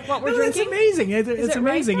right? Sorry. What we're No, drinking? It's amazing. It's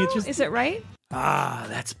amazing. Right, It's just... Is it right? Ah,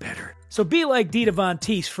 that's better. So be like Dita Von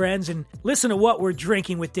Teese, friends, and listen to What We're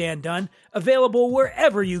Drinking with Dan Dunn, available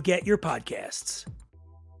wherever you get your podcasts.